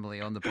and Emily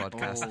on the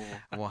podcast,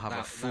 and we'll have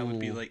a full. That would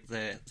be like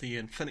the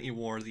Infinity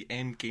War, the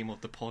end game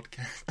of the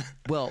podcast.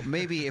 Well,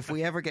 maybe if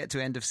we ever get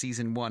to end of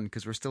season 1,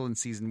 because we're still in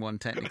season 1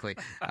 technically,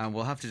 and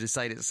we'll have to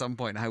decide at some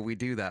point how we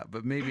do that.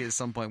 But maybe at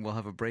some point we'll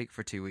have a break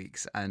for 2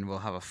 weeks, and we'll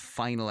have a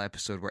final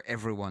episode where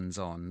everyone's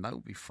on. That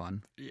would be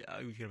fun. Yeah,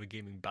 we could have a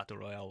gaming battle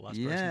royale.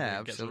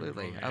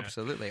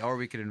 Absolutely. Or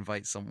we could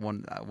invite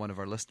one of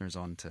our listeners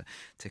on to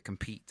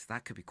compete.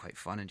 That could be quite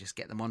fun, and just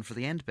get them on for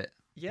the end bit.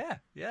 Yeah.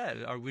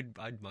 I wouldn't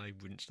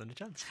stand a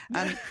chance.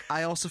 And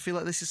I also feel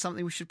like this is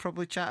something we should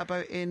probably chat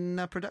about in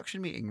a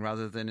production meeting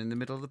rather than in the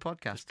middle of the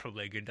podcast. That's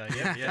probably a good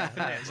idea.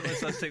 Yeah. So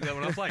let's take that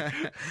one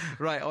offline.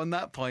 Right, on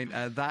that point,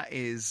 that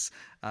is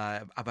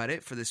about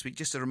it for this week.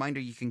 Just a reminder,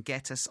 you can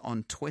get us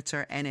on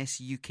Twitter,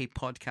 NSUK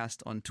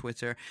Podcast on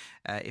Twitter.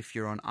 If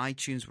you're on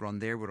iTunes, we're on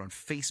there. We're on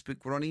Facebook.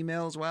 We're on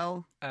email as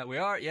well. We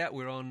are, yeah.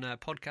 We're on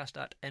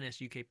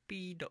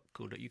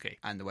podcast@nsukp.co.uk.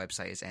 And the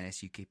website is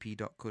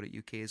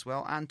nsukp.co.uk as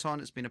well.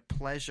 Anton, it's been a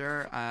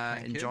pleasure.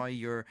 Enjoy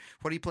your...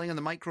 What are you playing on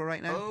the micro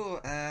right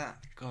now?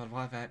 God,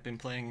 what have I been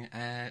playing?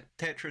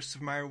 Tetris,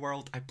 Super Mario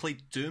World. I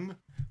played Doom,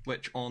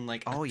 which on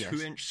like a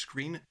 2-inch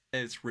screen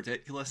is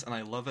ridiculous, and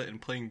I love it.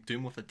 And playing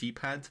Doom with a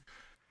D-pad,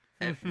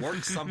 it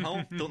works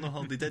somehow. Don't know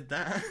how they did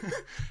that.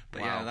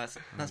 But wow. Yeah,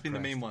 that's been the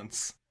main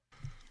ones.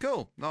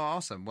 Cool. Oh,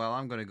 awesome. Well,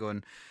 I'm going to go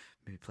and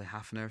maybe play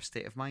half an hour of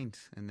State of Mind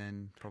and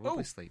then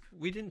probably sleep.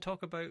 We didn't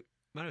talk about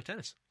Mario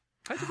Tennis.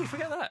 How did we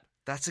forget that?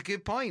 That's a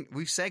good point.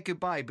 We've said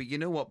goodbye, but you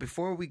know what?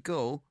 Before we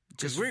go,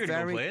 just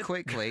very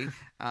quickly,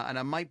 and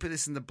I might put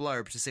this in the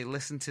blurb to say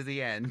listen to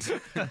the end.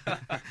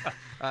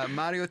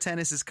 Mario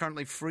Tennis is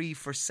currently free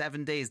for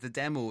 7 days. The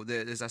demo,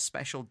 there's a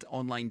special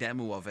online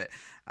demo of it.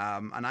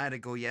 And I had a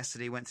go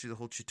yesterday, went through the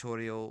whole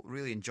tutorial,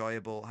 really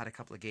enjoyable, had a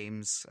couple of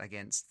games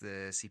against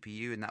the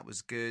CPU, and that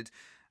was good.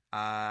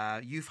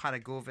 You've had a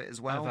go of it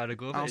as well. I've had a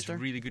go of it. Alistair?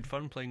 It's really good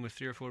fun playing with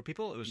 3 or 4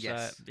 people. It was,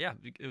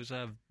 it was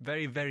a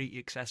very, very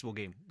accessible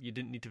game. You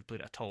didn't need to play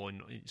it at all,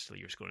 and still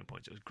you're scoring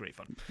points. It was great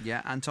fun.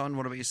 Yeah, Anton,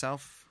 what about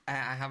yourself? I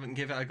haven't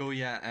given it a go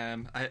yet.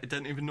 I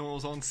didn't even know it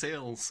was on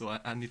sale, so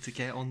I need to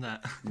get on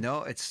that.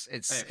 No, it's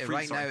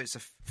now it's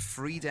a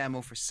free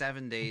demo for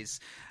 7 days.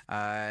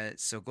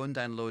 So go and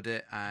download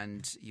it,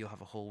 and you'll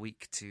have a whole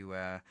week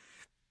to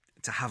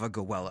have a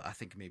go. Well, I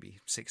think maybe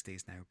 6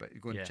 days now, but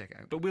go and check it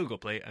out. But we'll go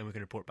play it, and we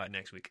can report back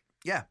next week.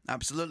 Yeah,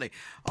 absolutely.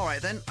 All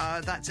right, then.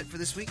 That's it for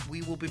this week.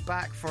 We will be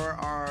back for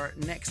our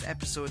next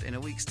episode in a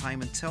week's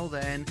time. Until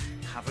then,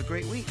 have a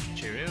great week.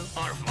 Cheerio.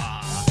 Au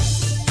revoir.